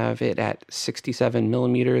have it at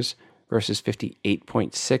 67mm versus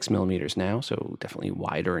 58.6mm now, so definitely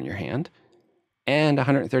wider in your hand. And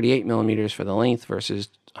 138mm for the length versus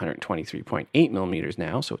 123.8mm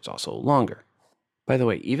now, so it's also longer. By the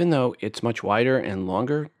way, even though it's much wider and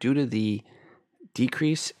longer due to the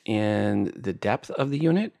decrease in the depth of the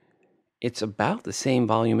unit, it's about the same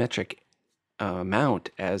volumetric amount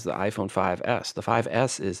as the iPhone 5S. The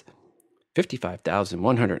 5S is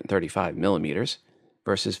 55,135 millimeters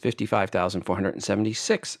versus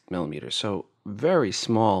 55,476 millimeters. So very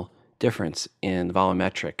small difference in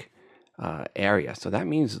volumetric area. So that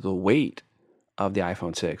means the weight of the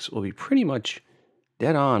iPhone 6 will be pretty much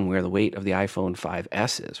dead on where the weight of the iPhone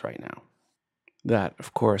 5S is right now. That,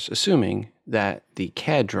 of course, assuming that the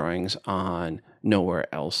CAD drawings on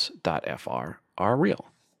nowhereelse.fr are real.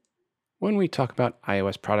 When we talk about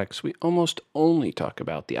iOS products, we almost only talk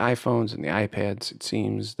about the iPhones and the iPads. It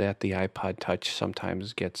seems that the iPod Touch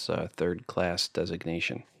sometimes gets a third-class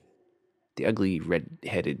designation. The ugly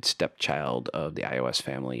red-headed stepchild of the iOS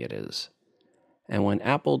family it is. And when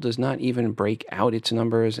Apple does not even break out its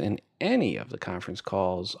numbers in any of the conference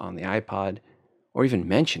calls on the iPod, or even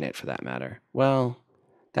mention it for that matter, well,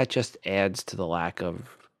 that just adds to the lack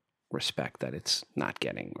of respect that it's not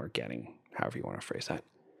getting, or getting, however you want to phrase that.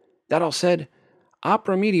 That all said,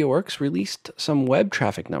 Opera MediaWorks released some web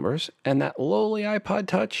traffic numbers, and that lowly iPod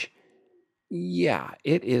Touch, yeah,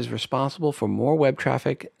 it is responsible for more web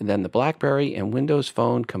traffic than the BlackBerry and Windows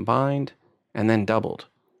Phone combined, and then doubled.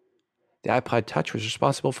 The iPod Touch was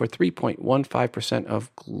responsible for 3.15%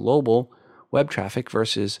 of global web traffic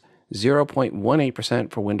versus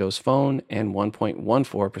 0.18% for Windows Phone and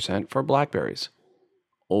 1.14% for BlackBerries.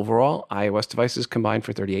 Overall, iOS devices combine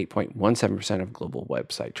for 38.17% of global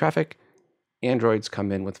website traffic. Androids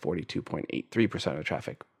come in with 42.83% of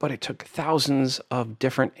traffic. But it took thousands of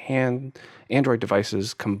different Android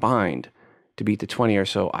devices combined to beat the 20 or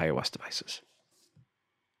so iOS devices.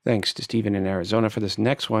 Thanks to Stephen in Arizona for this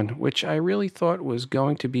next one, which I really thought was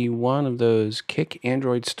going to be one of those kick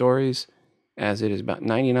Android stories, as it is about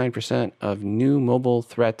 99% of new mobile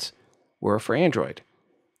threats were for Android,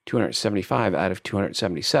 275 out of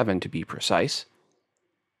 277 to be precise.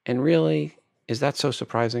 And really, is that so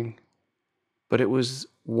surprising? But it was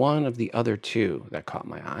one of the other two that caught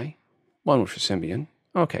my eye. One was for Symbian.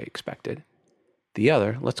 Okay, expected. The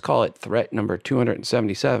other, let's call it threat number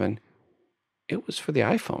 277, it was for the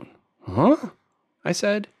iPhone. Huh? I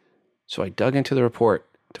said. So I dug into the report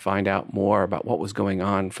to find out more about what was going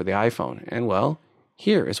on for the iPhone. And well,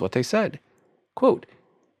 here is what they said. Quote,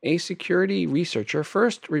 a security researcher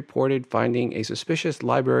first reported finding a suspicious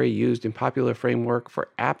library used in popular framework for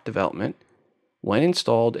app development when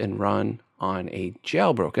installed and run on a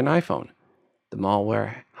jailbroken iPhone. The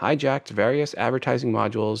malware hijacked various advertising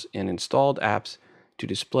modules in installed apps to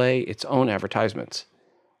display its own advertisements.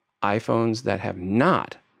 iPhones that have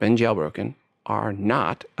not been jailbroken are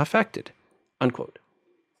not affected. Unquote.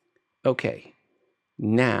 Okay,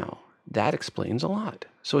 now that explains a lot.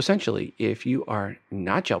 So essentially, if you are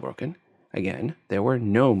not jailbroken, again, there were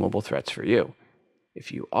no mobile threats for you.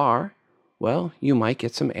 If you are, well, you might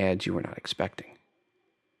get some ads you were not expecting.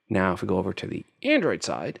 Now, if we go over to the Android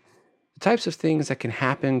side, the types of things that can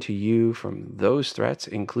happen to you from those threats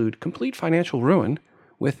include complete financial ruin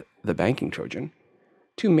with the banking Trojan,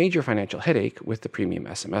 to major financial headache with the premium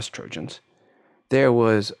SMS Trojans. There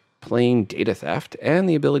was plain data theft and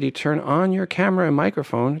the ability to turn on your camera and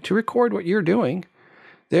microphone to record what you're doing.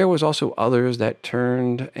 There was also others that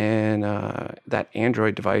turned that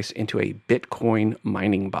Android device into a Bitcoin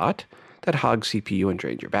mining bot that hogged CPU and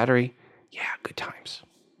drained your battery. Yeah, good times.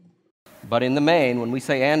 But in the main, when we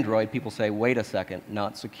say Android, people say, wait a second,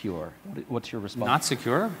 not secure. What's your response? Not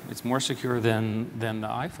secure. It's more secure than the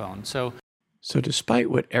iPhone. So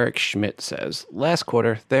despite what Eric Schmidt says, last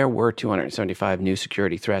quarter there were 275 new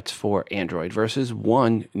security threats for Android versus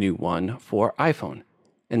one new one for iPhone.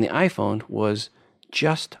 And the iPhone was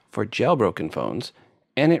just for jailbroken phones,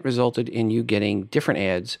 and it resulted in you getting different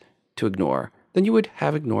ads to ignore than you would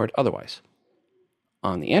have ignored otherwise.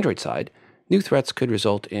 On the Android side, new threats could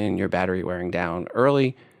result in your battery wearing down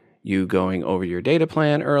early, you going over your data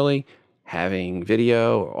plan early, having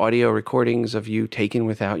video or audio recordings of you taken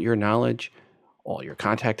without your knowledge, all your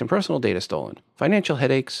contact and personal data stolen, financial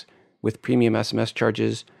headaches with premium SMS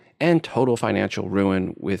charges, and total financial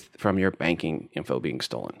ruin from your banking info being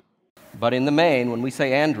stolen. But in the main, when we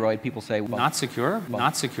say Android, people say, not secure,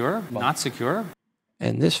 not secure, not secure.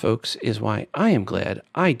 And this, folks, is why I am glad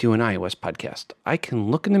I do an iOS podcast. I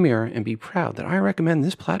can look in the mirror and be proud that I recommend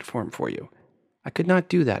this platform for you. I could not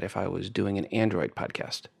do that if I was doing an Android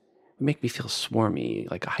podcast. It would make me feel swarmy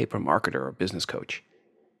like a hyper marketer or business coach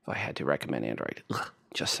if I had to recommend Android. Ugh,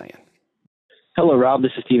 just saying. Hello, Rob.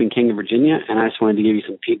 This is Stephen King of Virginia, and I just wanted to give you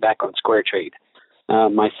some feedback on SquareTrade.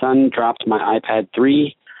 My son dropped my iPad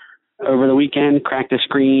 3 over the weekend, cracked the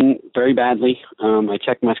screen very badly. I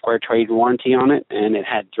checked my SquareTrade warranty on it, and it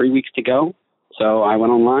had 3 weeks to go. So I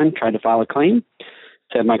went online, tried to file a claim,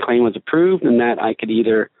 said my claim was approved and that I could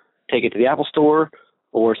either take it to the Apple Store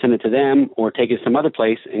or send it to them or take it to some other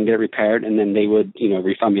place and get it repaired, and then they would,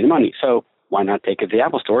 refund me the money. So why not take it to the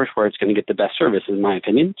Apple Store where it's going to get the best service, in my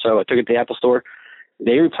opinion. So I took it to the Apple Store.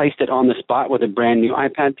 They replaced it on the spot with a brand new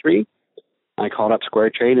iPad 3. I called up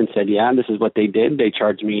SquareTrade and said, yeah, this is what they did. They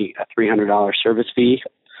charged me a $300 service fee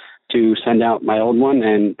to send out my old one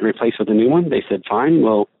and replace with a new one. They said, fine,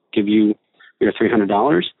 we'll give you your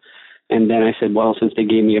 $300. And then I said, well, since they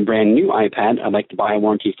gave me a brand new iPad, I'd like to buy a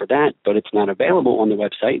warranty for that, but it's not available on the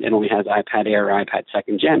website. It only has iPad Air or iPad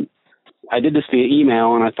 2nd Gen. I did this via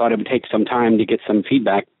email, and I thought it would take some time to get some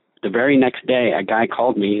feedback. The very next day, a guy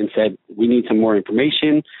called me and said, we need some more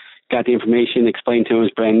information. Got the information, explained to him it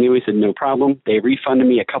was brand new. He said, no problem. They refunded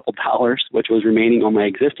me a couple dollars, which was remaining on my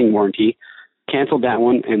existing warranty, canceled that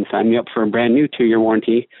one, and signed me up for a brand new 2-year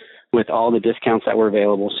warranty with all the discounts that were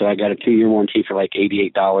available. So I got a 2-year warranty for like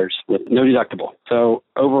 $88 with no deductible. So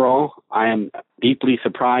overall, I am deeply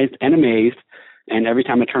surprised and amazed. And every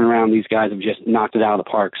time I turn around, these guys have just knocked it out of the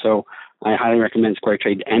park. So I highly recommend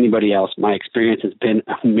SquareTrade to anybody else. My experience has been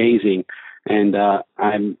amazing. And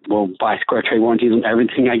I will buy SquareTrade warranties on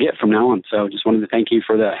everything I get from now on. So just wanted to thank you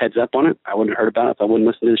for the heads up on it. I wouldn't have heard about it if I wouldn't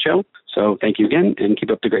listen to the show. So thank you again, and keep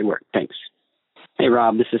up the great work. Thanks. Hey,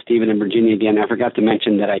 Rob, this is Stephen in Virginia again. I forgot to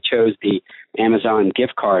mention that I chose the Amazon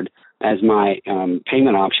gift card as my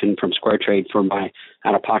payment option from SquareTrade for my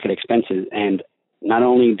out-of-pocket expenses. And not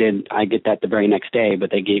only did I get that the very next day, but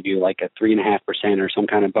they gave you like a 3.5% or some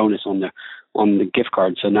kind of bonus on the gift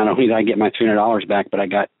card. So not only did I get my $300 back, but I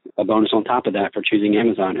got a bonus on top of that for choosing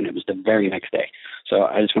Amazon, and it was the very next day. So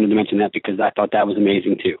I just wanted to mention that because I thought that was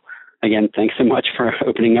amazing too. Again, thanks so much for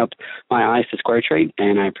opening up my eyes to SquareTrade,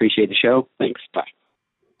 and I appreciate the show. Thanks. Bye.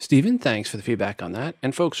 Stephen, thanks for the feedback on that.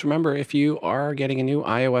 And folks, remember, if you are getting a new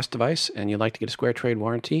iOS device and you'd like to get a SquareTrade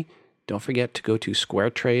warranty, don't forget to go to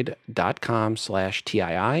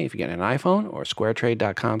squaretrade.com/TII if you're getting an iPhone, or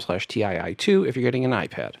squaretrade.com/TII2 if you're getting an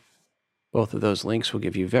iPad. Both of those links will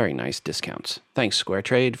give you very nice discounts. Thanks,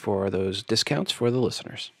 SquareTrade, for those discounts for the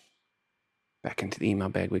listeners. Back into the email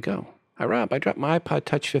bag we go. Hi, Rob. I dropped my iPod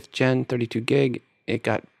Touch 5th Gen 32 gig. It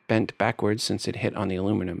got bent backwards since it hit on the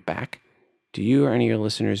aluminum back. Do you or any of your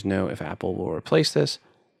listeners know if Apple will replace this?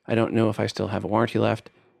 I don't know if I still have a warranty left.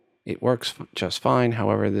 It works just fine.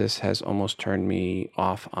 However, this has almost turned me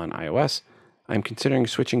off on iOS. I'm considering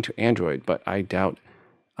switching to Android, but I doubt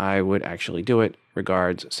I would actually do it.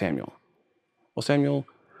 Regards, Samuel. Well, Samuel,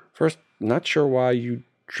 first, not sure why you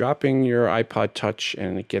dropping your iPod Touch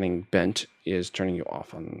and it getting bent is turning you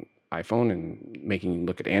off on iPhone and making you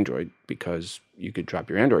look at Android, because you could drop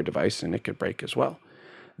your Android device and it could break as well.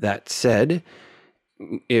 That said,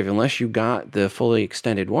 unless you got the fully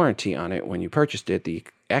extended warranty on it when you purchased it, the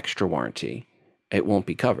extra warranty, it won't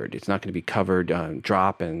be covered. It's not going to be covered.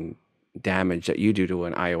 Drop and damage that you do to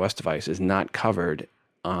an iOS device is not covered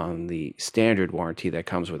on the standard warranty that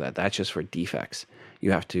comes with that. That's just for defects.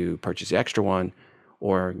 You have to purchase the extra one,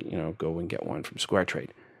 or go and get one from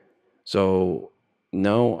SquareTrade. So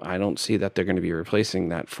no, I don't see that they're going to be replacing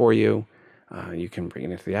that for you. You can bring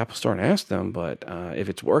it into the Apple Store and ask them, but if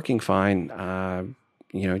it's working fine,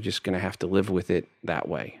 just going to have to live with it that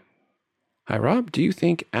way. Hi, Rob. Do you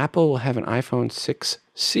think Apple will have an iPhone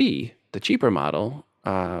 6C, the cheaper model,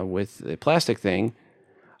 with the plastic thing?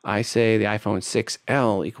 I say the iPhone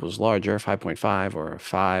 6L equals larger, 5.5 or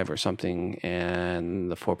 5 or something,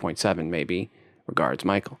 and the 4.7 maybe. Regards,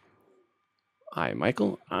 Michael. Hi,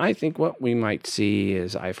 Michael. I think what we might see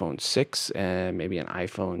is iPhone 6 and maybe an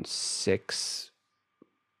iPhone 6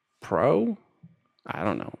 Pro. I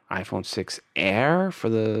don't know. iPhone 6 Air for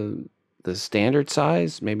the standard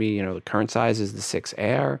size. Maybe, the current size is the 6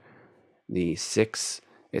 Air. The 6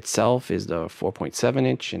 itself is the 4.7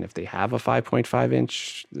 inch. And if they have a 5.5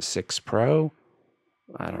 inch, the 6 Pro.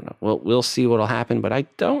 I don't know. We'll see what'll happen, but I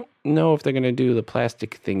don't know if they're going to do the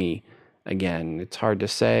plastic thingy again. It's hard to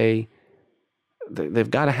say.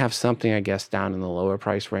 They've got to have something, I guess, down in the lower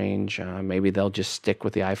price range. Maybe they'll just stick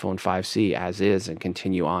with the iPhone 5C as is and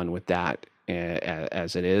continue on with that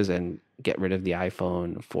as it is and get rid of the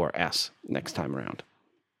iPhone 4S next time around.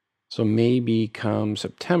 So maybe come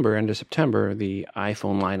September, end of September, the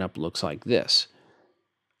iPhone lineup looks like this.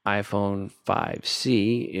 iPhone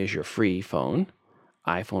 5C is your free phone.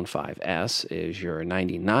 iPhone 5S is your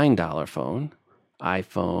 $99 phone.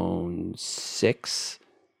 iPhone 6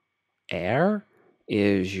 Air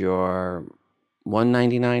is your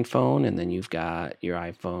 $199 phone, and then you've got your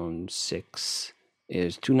iPhone 6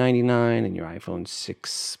 is $299, and your iPhone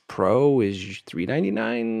 6 Pro is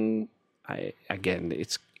 $399. Again,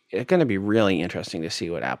 it's going to be really interesting to see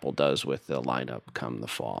what Apple does with the lineup come the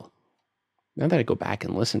fall. Now that I go back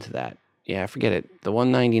and listen to that, yeah, forget it. The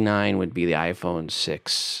 $199 would be the iPhone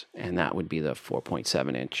 6, and that would be the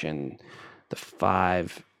 4.7 inch, and the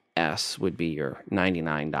 5S would be your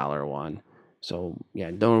 $99 one. So,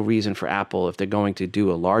 yeah, no reason for Apple, if they're going to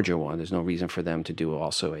do a larger one, there's no reason for them to do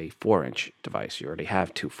also a 4-inch device. You already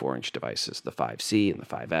have two 4-inch devices, the 5C and the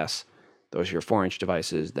 5S. Those are your 4-inch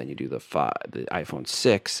devices. Then you do the iPhone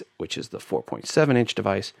 6, which is the 4.7-inch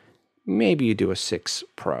device. Maybe you do a 6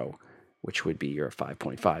 Pro, which would be your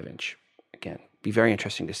 5.5-inch. Again, be very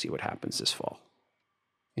interesting to see what happens this fall.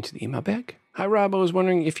 Into the email bag. Hi, Rob. I was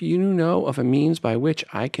wondering if you know of a means by which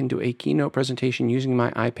I can do a keynote presentation using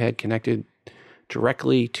my iPad connected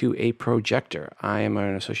directly to a projector. I am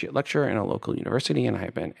an associate lecturer in a local university, and I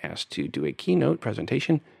have been asked to do a keynote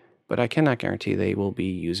presentation, but I cannot guarantee they will be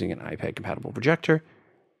using an iPad-compatible projector.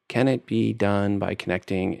 Can it be done by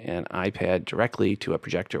connecting an iPad directly to a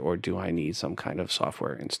projector, or do I need some kind of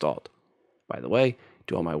software installed? By the way,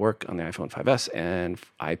 do all my work on the iPhone 5S and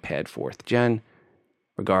iPad 4th Gen.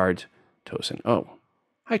 Regards, Tosin O.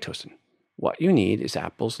 Hi, Tosin. What you need is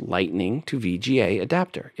Apple's Lightning to VGA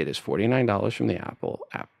adapter. It is $49 from the Apple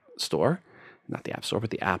App Store. Not the App Store, but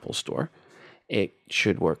the Apple Store. It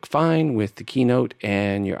should work fine with the Keynote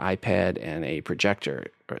and your iPad and a projector,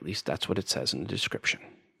 or at least that's what it says in the description.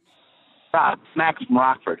 Rob, Max from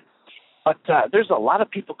Rockford. But there's a lot of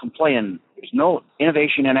people complaining there's no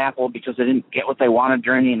innovation in Apple because they didn't get what they wanted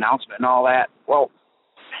during the announcement and all that. Well,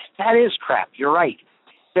 that is crap. You're right.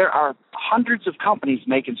 There are hundreds of companies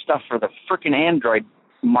making stuff for the frickin' Android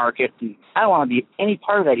market. And I don't want to be any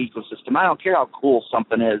part of that ecosystem. I don't care how cool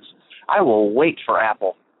something is. I will wait for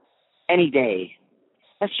Apple any day.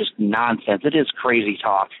 That's just nonsense. It is crazy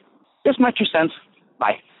talk. Just my 2 cents.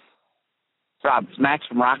 Bye. Rob, it's Max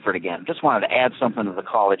from Rockford again. Just wanted to add something to the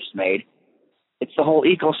call I just made. It's the whole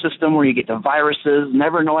ecosystem where you get the viruses,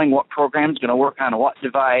 never knowing what program's going to work on what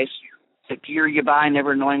device, the gear you buy,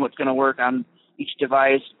 never knowing what's going to work on each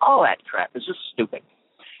device. All that crap is just stupid.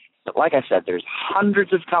 But like I said, there's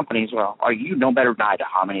hundreds of companies. Well, you know better than I do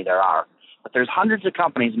how many there are. But there's hundreds of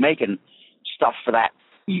companies making stuff for that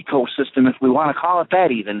ecosystem, if we want to call it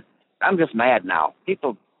that even. I'm just mad now.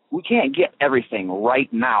 We can't get everything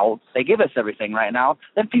right now. If they give us everything right now,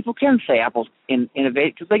 then people can say Apple's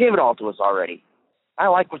innovative because they gave it all to us already. I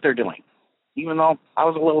like what they're doing, even though I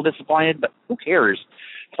was a little disappointed, but who cares?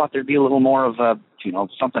 I thought there'd be a little more of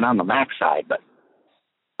something on the Mac side, but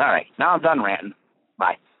all right, now I'm done ranting.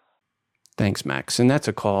 Bye. Thanks, Max. And that's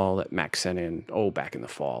a call that Max sent in, back in the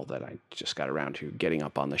fall that I just got around to getting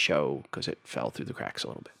up on the show because it fell through the cracks a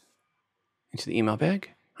little bit. Into the email bag.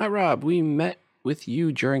 Hi, Rob. We met with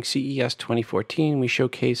you during CES 2014. We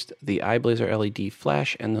showcased the iBlazer LED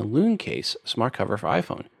flash and the Loon Case smart cover for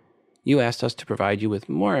iPhone. You asked us to provide you with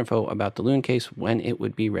more info about the Loon Case when it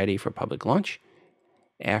would be ready for public launch.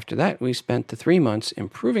 After that, we spent the 3 months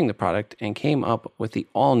improving the product and came up with the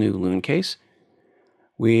all-new Loon Case.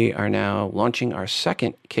 We are now launching our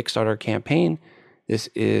second Kickstarter campaign. This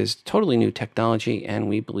is totally new technology, and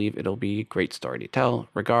we believe it'll be a great story to tell.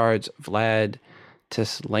 Regards, Vlad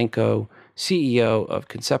Teslenko, CEO of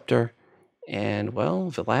Conceptor. And,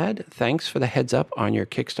 well, Vlad, thanks for the heads up on your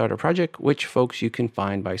Kickstarter project, which, folks, you can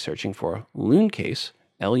find by searching for Loon Case,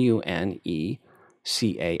 LUNECASE,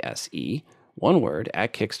 one word,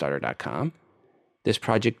 at Kickstarter.com. This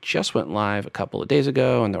project just went live a couple of days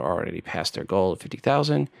ago, and they're already past their goal of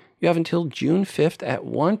 50,000. You have until June 5th at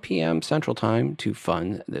 1 p.m. Central Time to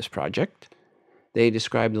fund this project. They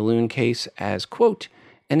describe the Loon Case as, quote,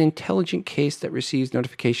 an intelligent case that receives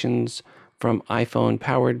notifications from iPhone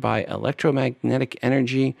powered by electromagnetic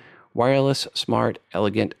energy, wireless, smart,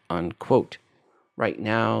 elegant, unquote. Right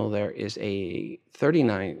now, there is a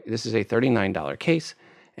 $39 case,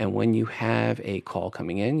 and when you have a call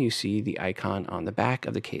coming in, you see the icon on the back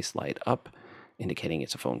of the case light up, indicating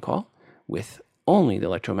it's a phone call, with only the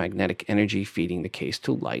electromagnetic energy feeding the case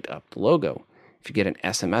to light up the logo. If you get an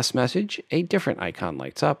SMS message, a different icon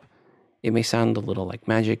lights up. It may sound a little like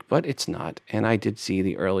magic, but it's not, and I did see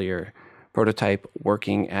the earlier prototype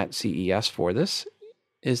working at CES for this.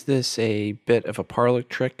 Is this a bit of a parlor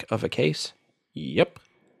trick of a case? Yep.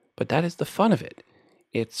 But that is the fun of it.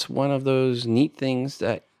 It's one of those neat things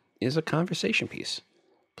that is a conversation piece.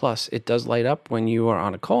 Plus, it does light up when you are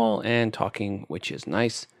on a call and talking, which is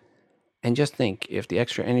nice. And just think, if the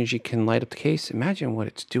extra energy can light up the case, imagine what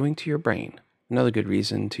it's doing to your brain. Another good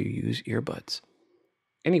reason to use earbuds.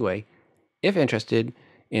 Anyway, if interested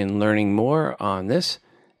in learning more on this,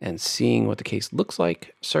 and seeing what the case looks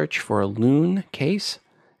like, search for Loon Case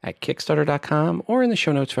at Kickstarter.com or in the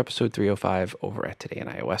show notes for episode 305 over at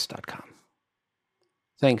todayinios.com.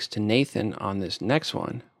 Thanks to Nathan on this next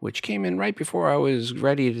one, which came in right before I was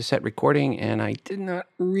ready to set recording, and I did not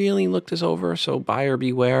really look this over, so buyer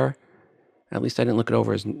beware. At least I didn't look it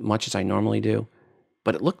over as much as I normally do,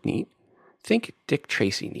 but it looked neat. Think Dick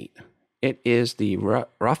Tracy neat. It is the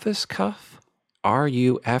Rufus Cuff,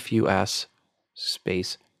 RUFUS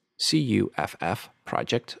space CUFF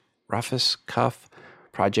project, Rufus Cuff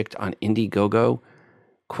project on Indiegogo.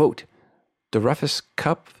 Quote, the Rufus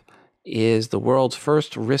Cuff is the world's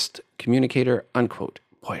first wrist communicator, unquote.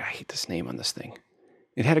 Boy, I hate this name on this thing.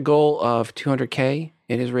 It had a goal of 200K.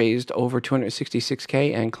 It has raised over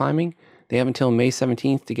 266K and climbing. They have until May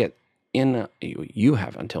 17th to get in. You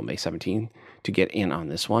have until May 17th to get in on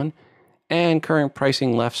this one. And current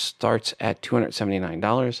pricing left starts at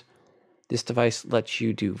 $279. This device lets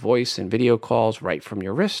you do voice and video calls right from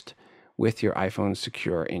your wrist with your iPhone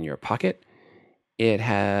secure in your pocket. It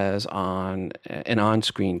has an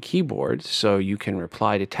on-screen keyboard, so you can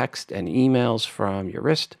reply to text and emails from your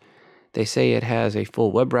wrist. They say it has a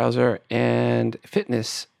full web browser and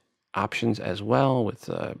fitness options as well with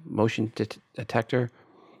a motion detector.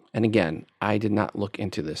 And again, I did not look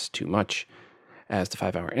into this too much as the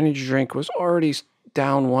 5-hour energy drink was already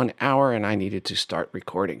down 1 hour and I needed to start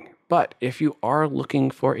recording. But if you are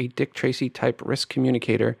looking for a Dick Tracy type wrist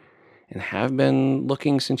communicator and have been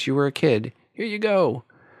looking since you were a kid, here you go.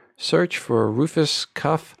 Search for Rufus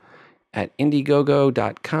Cuff at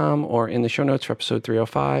Indiegogo.com or in the show notes for episode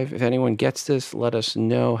 305. If anyone gets this, let us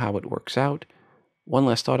know how it works out. One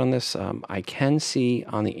last thought on this. I can see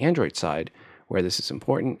on the Android side Where this is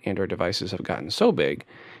important, Android devices have gotten so big,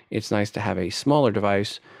 it's nice to have a smaller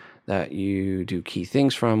device that you do key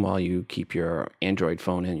things from while you keep your Android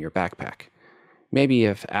phone in your backpack. Maybe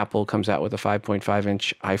if Apple comes out with a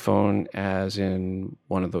 5.5-inch iPhone, as in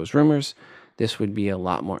one of those rumors, this would be a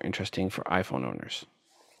lot more interesting for iPhone owners.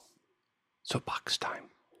 Soapbox time.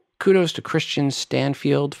 Kudos to Christian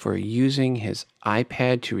Stanfield for using his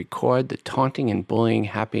iPad to record the taunting and bullying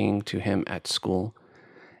happening to him at school.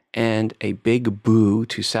 And a big boo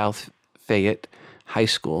to South Fayette High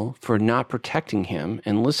School for not protecting him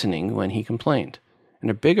and listening when he complained.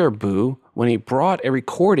 And a bigger boo when he brought a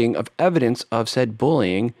recording of evidence of said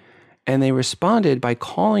bullying, and they responded by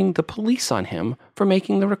calling the police on him for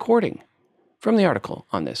making the recording. From the article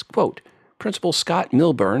on this, quote, Principal Scott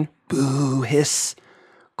Milburn, boo hiss,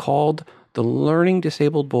 called the learning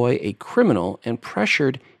disabled boy a criminal and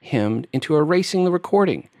pressured him into erasing the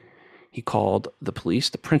recording. He called the police,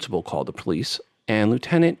 the principal called the police, and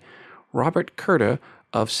Lieutenant Robert Curta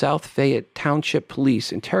of South Fayette Township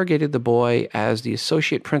Police interrogated the boy as the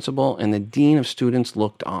associate principal and the dean of students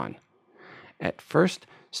looked on. At first,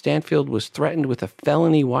 Stanfield was threatened with a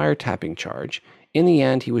felony wiretapping charge. In the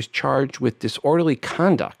end, he was charged with disorderly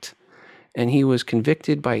conduct, and he was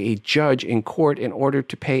convicted by a judge in court and ordered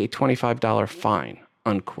to pay a $25 fine,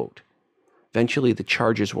 unquote. Eventually, the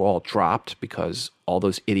charges were all dropped because all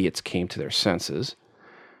those idiots came to their senses,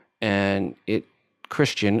 and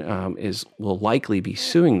Christian will likely be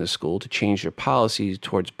suing the school to change their policies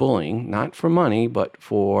towards bullying, not for money, but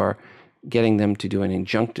for getting them to do an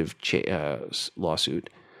injunctive lawsuit.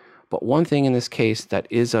 But one thing in this case that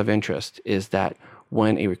is of interest is that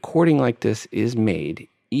when a recording like this is made,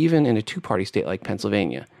 even in a two-party state like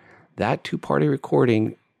Pennsylvania, that two-party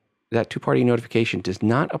notification does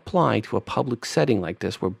not apply to a public setting like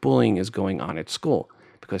this where bullying is going on at school,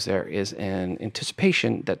 because there is an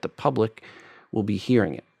anticipation that the public will be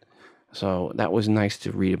hearing it. So that was nice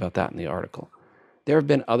to read about that in the article. There have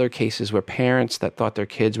been other cases where parents that thought their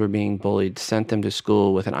kids were being bullied sent them to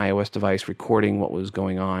school with an iOS device recording what was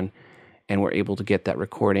going on, and were able to get that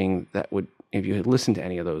recording that would, if you had listened to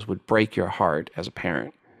any of those, would break your heart as a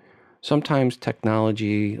parent. Sometimes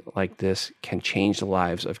technology like this can change the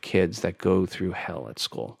lives of kids that go through hell at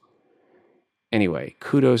school. Anyway,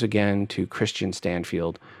 kudos again to Christian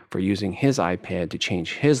Stanfield for using his iPad to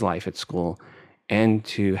change his life at school and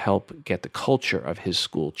to help get the culture of his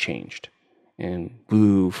school changed. And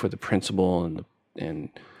boo for the principal and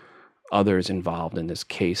others involved in this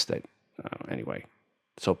case that, anyway,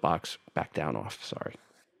 soapbox back down off, sorry.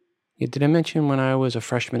 Yeah, did I mention when I was a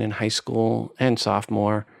freshman in high school and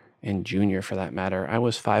sophomore and junior for that matter, I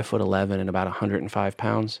was 5'11" and about 105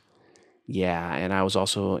 pounds? Yeah, and I was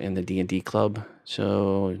also in the D&D club,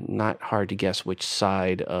 so not hard to guess which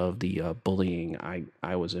side of the bullying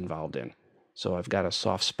I was involved in. So I've got a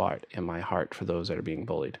soft spot in my heart for those that are being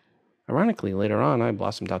bullied. Ironically, later on, I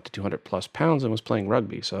blossomed out to 200 plus pounds and was playing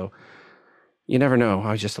rugby, so you never know.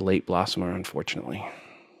 I was just a late blossomer, unfortunately.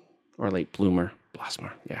 Or late bloomer.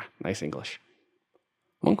 Blossomer, yeah, nice English.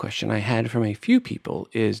 One question I had from a few people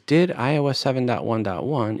is, did iOS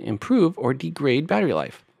 7.1.1 improve or degrade battery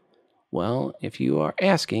life? Well, if you are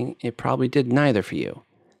asking, it probably did neither for you.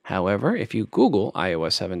 However, if you Google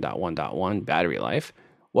iOS 7.1.1 battery life,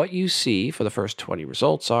 what you see for the first 20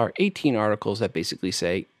 results are 18 articles that basically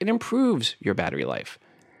say it improves your battery life,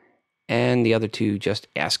 and the other two just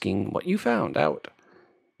asking what you found out.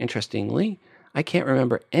 Interestingly, I can't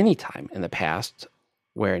remember any time in the past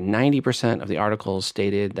where 90% of the articles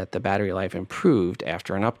stated that the battery life improved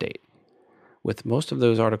after an update, with most of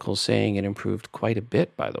those articles saying it improved quite a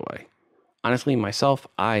bit, by the way. Honestly, myself,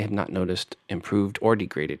 I have not noticed improved or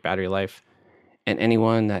degraded battery life, and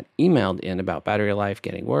anyone that emailed in about battery life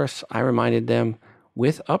getting worse, I reminded them,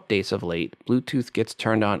 with updates of late, Bluetooth gets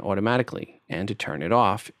turned on automatically, and to turn it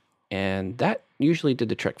off, and that usually did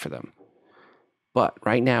the trick for them. But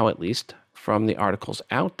right now, at least, from the articles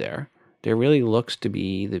out there really looks to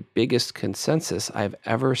be the biggest consensus I've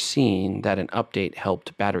ever seen that an update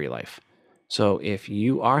helped battery life. So if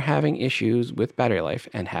you are having issues with battery life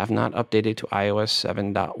and have not updated to iOS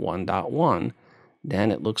 7.1.1,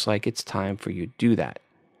 then it looks like it's time for you to do that.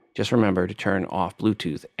 Just remember to turn off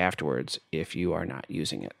Bluetooth afterwards if you are not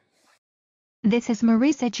using it. This is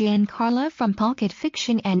Marisa Giancarlo from Pocket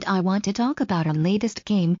Fiction, and I want to talk about our latest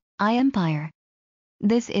game, iEmpire.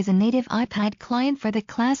 This is a native iPad client for the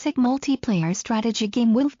classic multiplayer strategy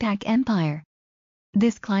game Wolfpack Empire.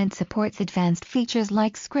 This client supports advanced features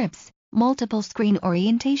like scripts, multiple screen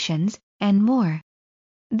orientations, and more.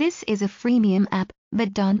 This is a freemium app,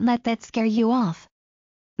 but don't let that scare you off.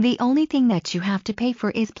 The only thing that you have to pay for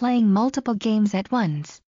is playing multiple games at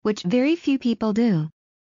once. which very few people do.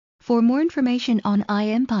 For more information on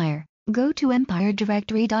iEmpire, go to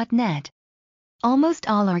empiredirectory.net. Almost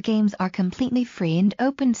all our games are completely free and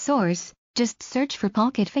open source. Just search for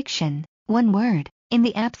Pocket Fiction, one word, in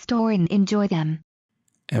the App Store and enjoy them.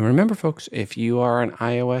 And remember, folks, if you are an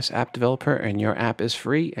iOS app developer and your app is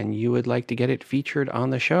free and you would like to get it featured on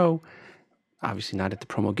the show, obviously not at the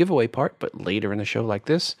promo giveaway part, but later in the show like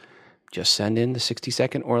this, just send in the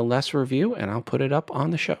 60-second or less review and I'll put it up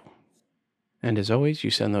on the show. And as always,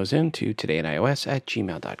 you send those in to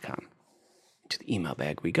todayinios@gmail.com. To the email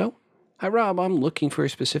bag we go. Hi, Rob. I'm looking for a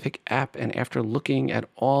specific app, and after looking at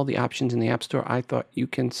all the options in the App Store, I thought you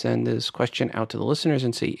can send this question out to the listeners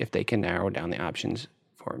and see if they can narrow down the options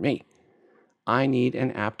for me. I need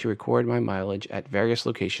an app to record my mileage at various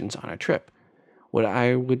locations on a trip. What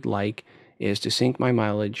I would like is to sync my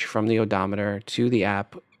mileage from the odometer to the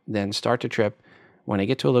app, then start the trip. When I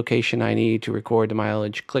get to a location I need to record the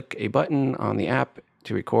mileage, click a button on the app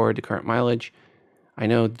to record the current mileage. I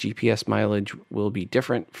know the GPS mileage will be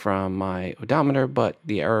different from my odometer, but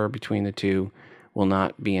the error between the two will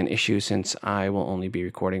not be an issue since I will only be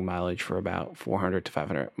recording mileage for about 400 to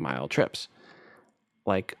 500 mile trips.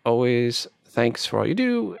 Like always, thanks for all you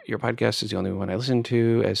do. Your podcast is the only one I listen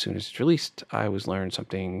to. As soon as it's released, I always learn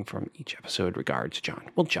something from each episode. Regards, John.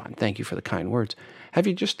 Well, John, thank you for the kind words. Have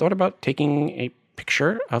you just thought about taking a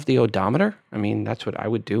picture of the odometer? I mean, that's what I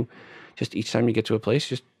would do. Just each time you get to a place,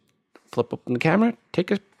 just flip open the camera,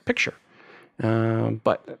 take a picture.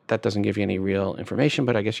 But that doesn't give you any real information,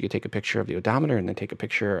 but I guess you could take a picture of the odometer and then take a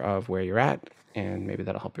picture of where you're at, and maybe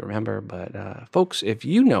that'll help you remember. But folks, if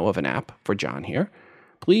you know of an app for John here,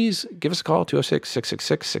 please give us a call,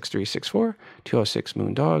 206-666-6364,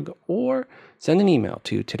 206-MOONDOG, or send an email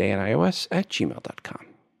to todayinios@gmail.com.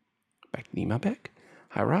 Back to the email bag.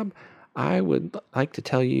 Hi, Rob. I would like to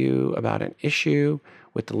tell you about an issue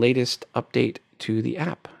with the latest update to the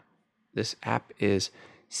app. This app is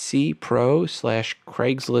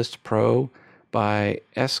CPro/Craigslist Pro by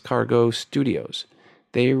Escargot Studios.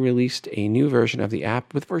 They released a new version of the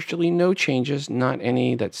app with virtually no changes, not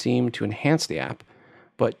any that seem to enhance the app,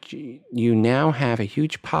 but you now have a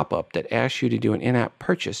huge pop-up that asks you to do an in-app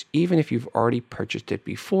purchase, even if you've already purchased it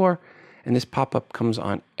before, and this pop-up comes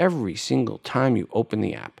on every single time you open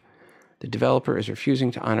the app. The developer is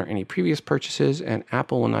refusing to honor any previous purchases, and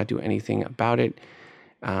Apple will not do anything about it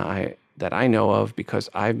that I know of because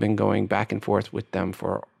I've been going back and forth with them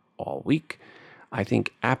for all week. I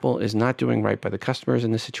think Apple is not doing right by the customers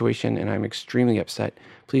in this situation, and I'm extremely upset.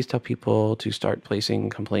 Please tell people to start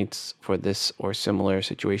placing complaints for this or similar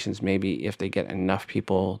situations. Maybe if they get enough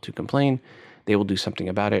people to complain, they will do something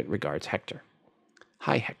about it. Regards, Hector.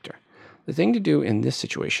 Hi, Hector. The thing to do in this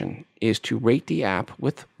situation is to rate the app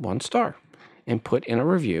with 1 star and put in a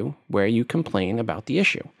review where you complain about the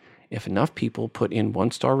issue. If enough people put in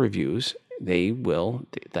 1-star reviews, they will,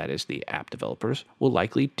 that is the app developers, will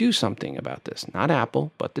likely do something about this. Not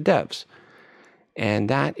Apple, but the devs. And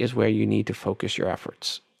that is where you need to focus your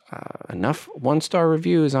efforts. Enough 1-star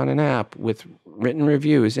reviews on an app with written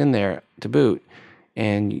reviews in there to boot,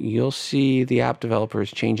 and you'll see the app developers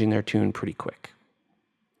changing their tune pretty quick.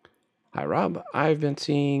 Hi, Rob. I've been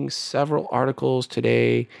seeing several articles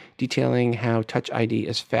today detailing how Touch ID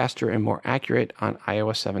is faster and more accurate on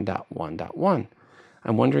iOS 7.1.1.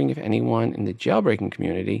 I'm wondering if anyone in the jailbreaking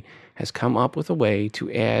community has come up with a way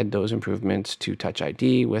to add those improvements to Touch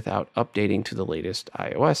ID without updating to the latest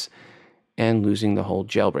iOS and losing the whole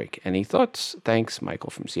jailbreak. Any thoughts? Thanks, Michael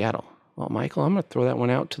from Seattle. Well, Michael, I'm going to throw that one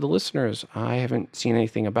out to the listeners. I haven't seen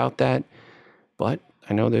anything about that, but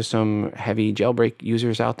I know there's some heavy jailbreak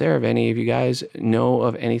users out there. If any of you guys know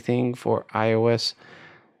of anything for iOS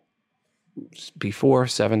before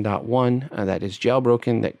 7.1 that is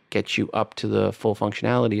jailbroken that gets you up to the full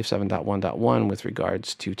functionality of 7.1.1 with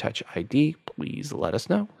regards to Touch ID, please let us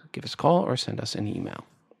know. Give us a call or send us an email.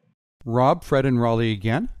 Rob, Fred, and Raleigh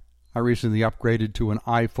again. I recently upgraded to an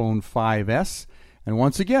iPhone 5S, and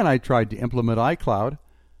once again I tried to implement iCloud.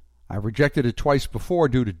 I rejected it twice before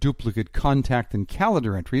due to duplicate contact and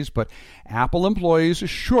calendar entries, but Apple employees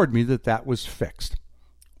assured me that that was fixed.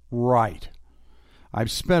 Right. I've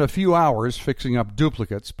spent a few hours fixing up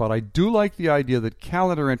duplicates, but I do like the idea that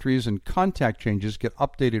calendar entries and contact changes get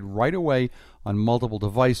updated right away on multiple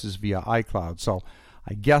devices via iCloud, so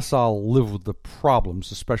I guess I'll live with the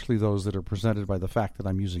problems, especially those that are presented by the fact that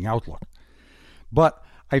I'm using Outlook. But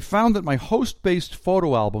I found that my host-based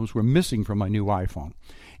photo albums were missing from my new iPhone,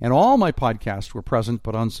 and all my podcasts were present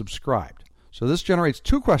but unsubscribed. So this generates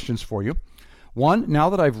 2 questions for you. One, now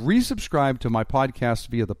that I've resubscribed to my podcast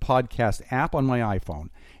via the podcast app on my iPhone,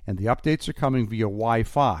 and the updates are coming via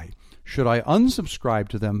Wi-Fi, should I unsubscribe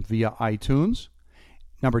to them via iTunes?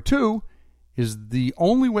 Number two, is the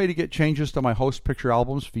only way to get changes to my host picture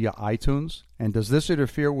albums via iTunes? And does this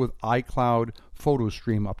interfere with iCloud photo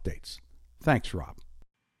stream updates? Thanks, Rob.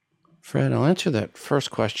 Fred, I'll answer that first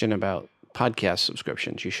question about podcast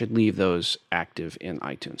subscriptions. You should leave those active in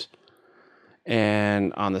iTunes.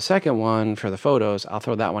 And on the second one, for the photos, I'll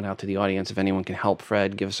throw that one out to the audience. If anyone can help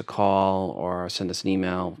Fred, give us a call or send us an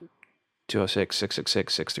email,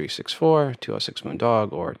 206-666-6364,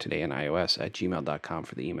 206-MOON-DOG, or todayinios@gmail.com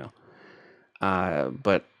for the email.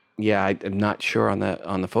 But yeah, I'm not sure on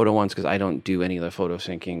the photo ones because I don't do any of the photo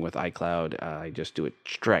syncing with iCloud. I just do it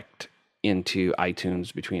direct into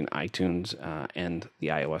iTunes, between iTunes and the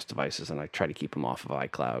iOS devices, and I try to keep them off of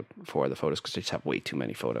iCloud for the photos because I just have way too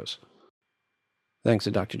many photos. Thanks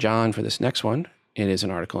to Dr. John for this next one. It is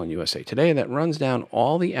an article in USA Today that runs down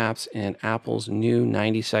all the apps in Apple's new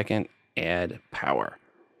 90-second ad power,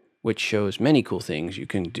 which shows many cool things you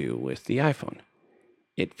can do with the iPhone.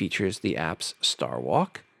 It features the apps Star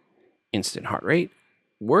Walk, Instant Heart Rate,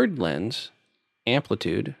 Word Lens,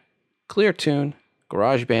 Amplitude, Clear Tune,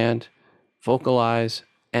 GarageBand, Vocalize,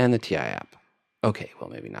 and the TI app. Okay,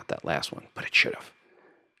 well, maybe not that last one, but it should have.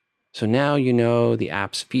 So now you know the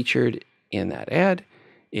apps featured in that ad,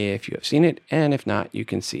 if you have seen it, and if not, you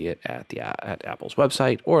can see it at Apple's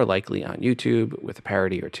website or likely on YouTube with a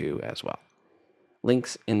parody or two as well.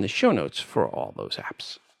 Links in the show notes for all those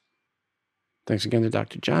apps. Thanks again to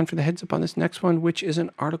Dr. John for the heads up on this next one, which is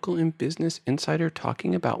an article in Business Insider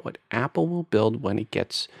talking about what Apple will build when it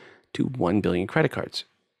gets to 1 billion credit cards.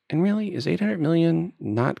 And really, is 800 million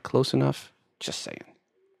not close enough? Just saying.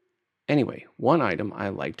 Anyway, one item I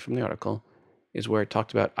liked from the article is where it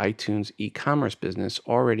talked about iTunes e-commerce business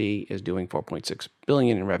already is doing $4.6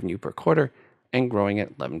 billion in revenue per quarter and growing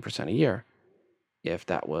at 11% a year. If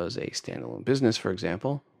that was a standalone business, for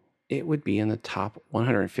example, it would be in the top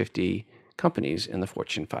 150 companies in the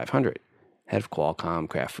Fortune 500, ahead of Qualcomm,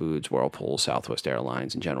 Kraft Foods, Whirlpool, Southwest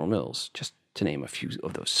Airlines, and General Mills, just to name a few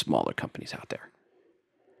of those smaller companies out there.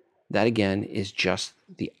 That, again, is just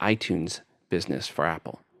the iTunes business for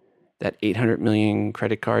Apple. That 800 million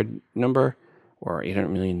credit card number, or 800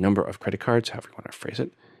 million number of credit cards, however you want to phrase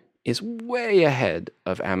it, is way ahead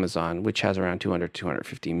of Amazon, which has around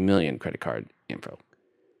 250 million credit card info.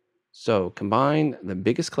 So combine the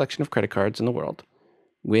biggest collection of credit cards in the world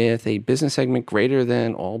with a business segment greater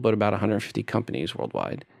than all but about 150 companies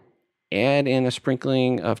worldwide, add in a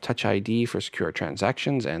sprinkling of Touch ID for secure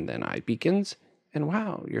transactions and then iBeacons, and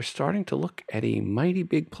wow, you're starting to look at a mighty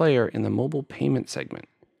big player in the mobile payment segment.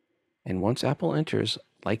 And once Apple enters,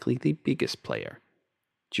 likely the biggest player.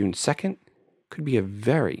 June 2nd could be a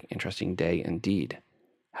very interesting day indeed.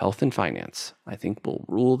 Health and finance, I think, will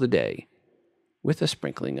rule the day with a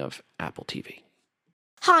sprinkling of Apple TV.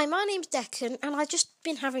 Hi, my name's Declan, and I've just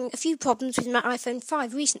been having a few problems with my iPhone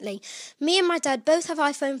 5 recently. Me and my dad both have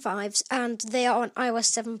iPhone 5s, and they are on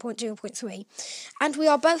iOS 7.0.3. And we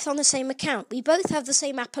are both on the same account. We both have the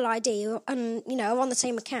same Apple ID, and, are on the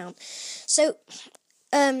same account. So,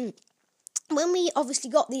 when we obviously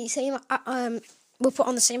got the same, were put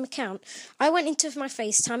on the same account, I went into my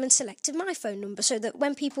FaceTime and selected my phone number so that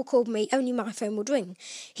when people called me, only my phone would ring.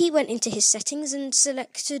 He went into his settings and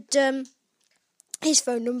selected his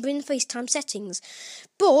phone number in FaceTime settings.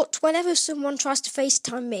 But whenever someone tries to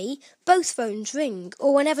FaceTime me, both phones ring.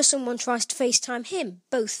 Or whenever someone tries to FaceTime him,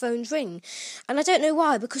 both phones ring. And I don't know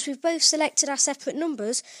why, because we've both selected our separate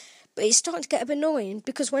numbers. But it's starting to get a bit annoying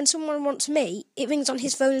because when someone wants me, it rings on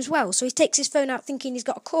his phone as well. So he takes his phone out thinking he's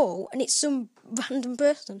got a call and it's some random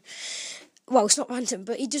person. Well, it's not random,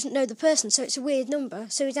 but he doesn't know the person, so it's a weird number.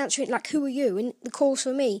 So he's answering like, who are you? And the call's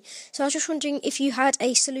for me. So I was just wondering if you had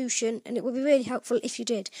a solution, and it would be really helpful if you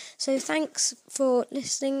did. So thanks for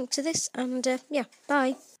listening to this, and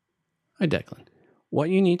bye. Hi, Declan. What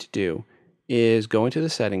you need to do is go into the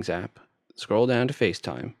Settings app, scroll down to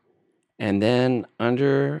FaceTime, and then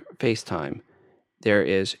under FaceTime, there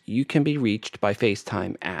is You Can Be Reached by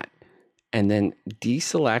FaceTime at, and then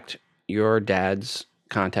deselect your dad's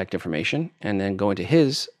contact information, and then go into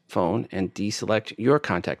his phone and deselect your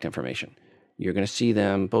contact information. You're going to see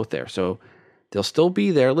them both there. So they'll still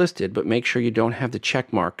be there listed, but make sure you don't have the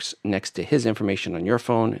check marks next to his information on your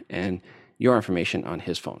phone and your information on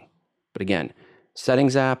his phone. But again,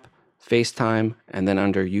 Settings app, FaceTime, and then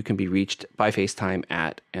under You Can Be Reached by FaceTime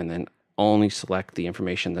at, and then only select the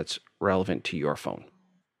information that's relevant to your phone.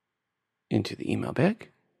 Into the email bag.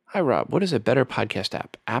 Hi, Rob. What is a better podcast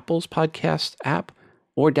app? Apple's podcast app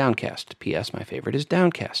or Downcast? P.S. My favorite is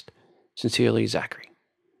Downcast. Sincerely, Zachary.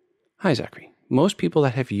 Hi, Zachary. Most people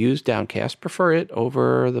that have used Downcast prefer it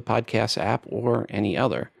over the podcast app or any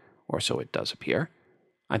other, or so it does appear.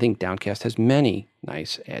 I think Downcast has many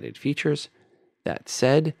nice added features. That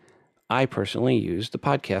said, I personally use the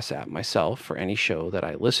podcast app myself for any show that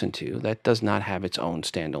I listen to that does not have its own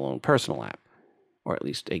standalone personal app, or at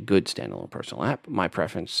least a good standalone personal app. My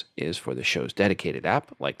preference is for the show's dedicated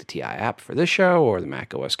app, like the TI app for this show, or the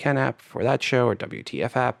Mac OS Ken app for that show, or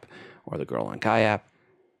WTF app, or the Girl on Kai app,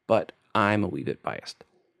 but I'm a wee bit biased.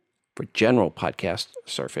 For general podcast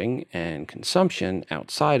surfing and consumption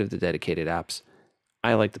outside of the dedicated apps,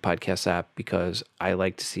 I like the podcast app because I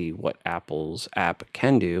like to see what Apple's app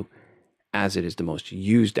can do, as it is the most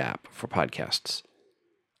used app for podcasts.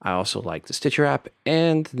 I also like the Stitcher app,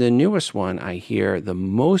 and the newest one I hear the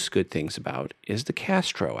most good things about is the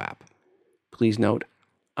Castro app. Please note,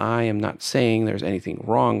 I am not saying there's anything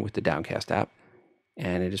wrong with the Downcast app,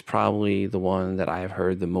 and it is probably the one that I have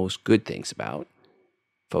heard the most good things about.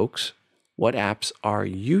 Folks, what apps are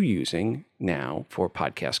you using now for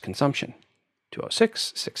podcast consumption?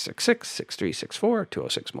 206-666-6364,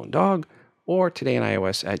 206-MOON-DOG, or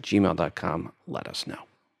todayinios@gmail.com. Let us know.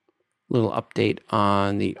 Little update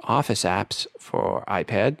on the Office apps for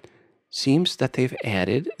iPad. Seems that they've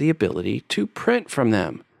added the ability to print from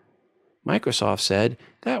them. Microsoft said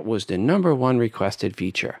that was the #1 requested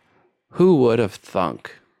feature. Who would have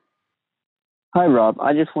thunk? Hi, Rob.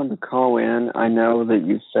 I just wanted to call in. I know that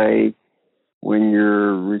you say when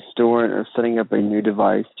you're restoring or setting up a new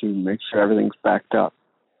device to make sure everything's backed up.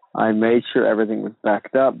 I made sure everything was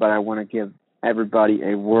backed up, but I want to give everybody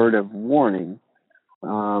a word of warning.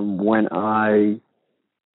 When I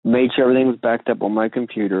made sure everything was backed up on my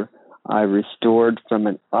computer, I restored from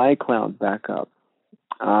an iCloud backup,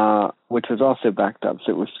 which was also backed up,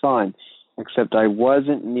 so it was fine, except I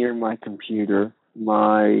wasn't near my computer.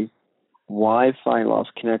 My Wi-Fi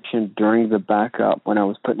lost connection during the backup when I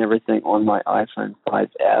was putting everything on my iPhone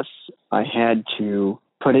 5S. I had to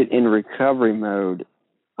put it in recovery mode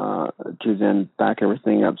to then back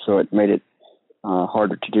everything up, so it made it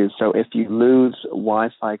harder to do. So if you lose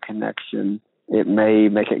Wi-Fi connection, it may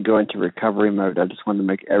make it go into recovery mode. I just wanted to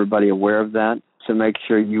make everybody aware of that. So make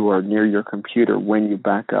sure you are near your computer when you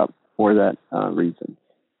back up for that reason.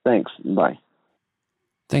 Thanks. Bye.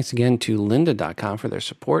 Thanks again to lynda.com for their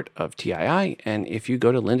support of TII. And if you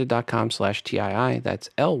go to lynda.com/TII, that's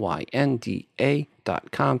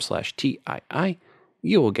LYNDA.com/TII,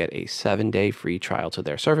 you will get a 7-day free trial to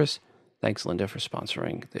their service. Thanks, Lynda, for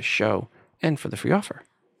sponsoring this show and for the free offer.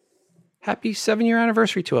 Happy 7-year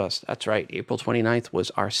anniversary to us. That's right. April 29th was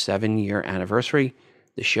our 7-year anniversary.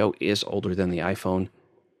 The show is older than the iPhone.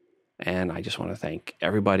 And I just want to thank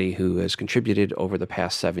everybody who has contributed over the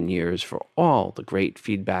past 7 years for all the great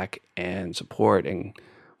feedback and support and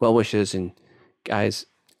well wishes. And guys,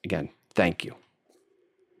 again, thank you.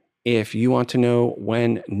 If you want to know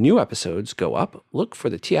when new episodes go up, look for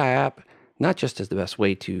the TI app, not just as the best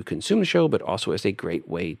way to consume the show, but also as a great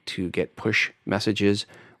way to get push messages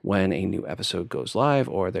when a new episode goes live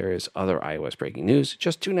or there is other iOS breaking news.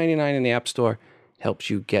 Just $2.99 in the App Store. Helps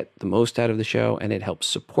you get the most out of the show, and it helps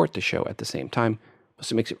support the show at the same time.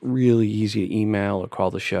 Plus, it makes it really easy to email or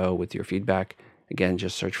call the show with your feedback. Again,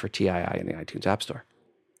 just search for TII in the iTunes App Store.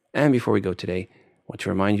 And before we go today, I want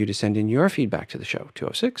to remind you to send in your feedback to the show,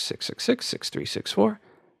 206-666-6364.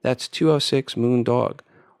 That's 206-MOON-DOG.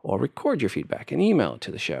 Or record your feedback and email it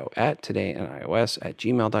to the show at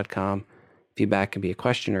todayinios@gmail.com. Feedback can be a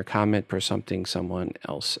question or comment per something someone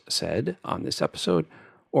else said on this episode,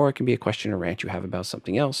 or it can be a question or rant you have about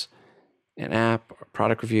something else, an app or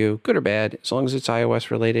product review, good or bad. As long as it's iOS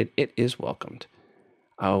related, it is welcomed.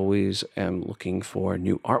 I always am looking for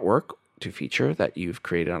new artwork to feature that you've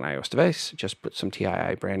created on iOS device. Just put some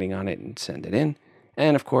TII branding on it and send it in.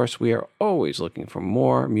 And of course, we are always looking for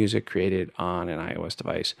more music created on an iOS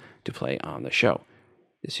device to play on the show.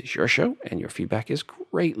 This is your show, and your feedback is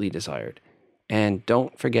greatly desired. And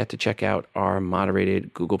don't forget to check out our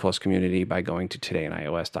moderated Google Plus community by going to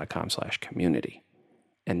todayinios.com/community.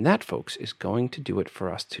 And that, folks, is going to do it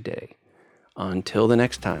for us today. Until the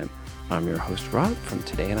next time, I'm your host, Rob, from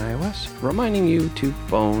Today in iOS, reminding you to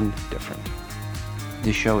phone different.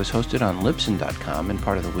 This show is hosted on Libsyn.com and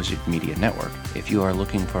part of the Wizard Media Network. If you are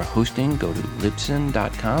looking for hosting, go to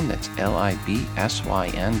Libsyn.com, that's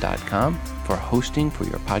LIBSYN.com, for hosting for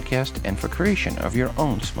your podcast and for creation of your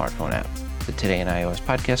own smartphone app. The Today in iOS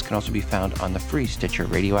podcast can also be found on the free Stitcher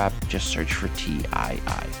radio app. Just search for TII.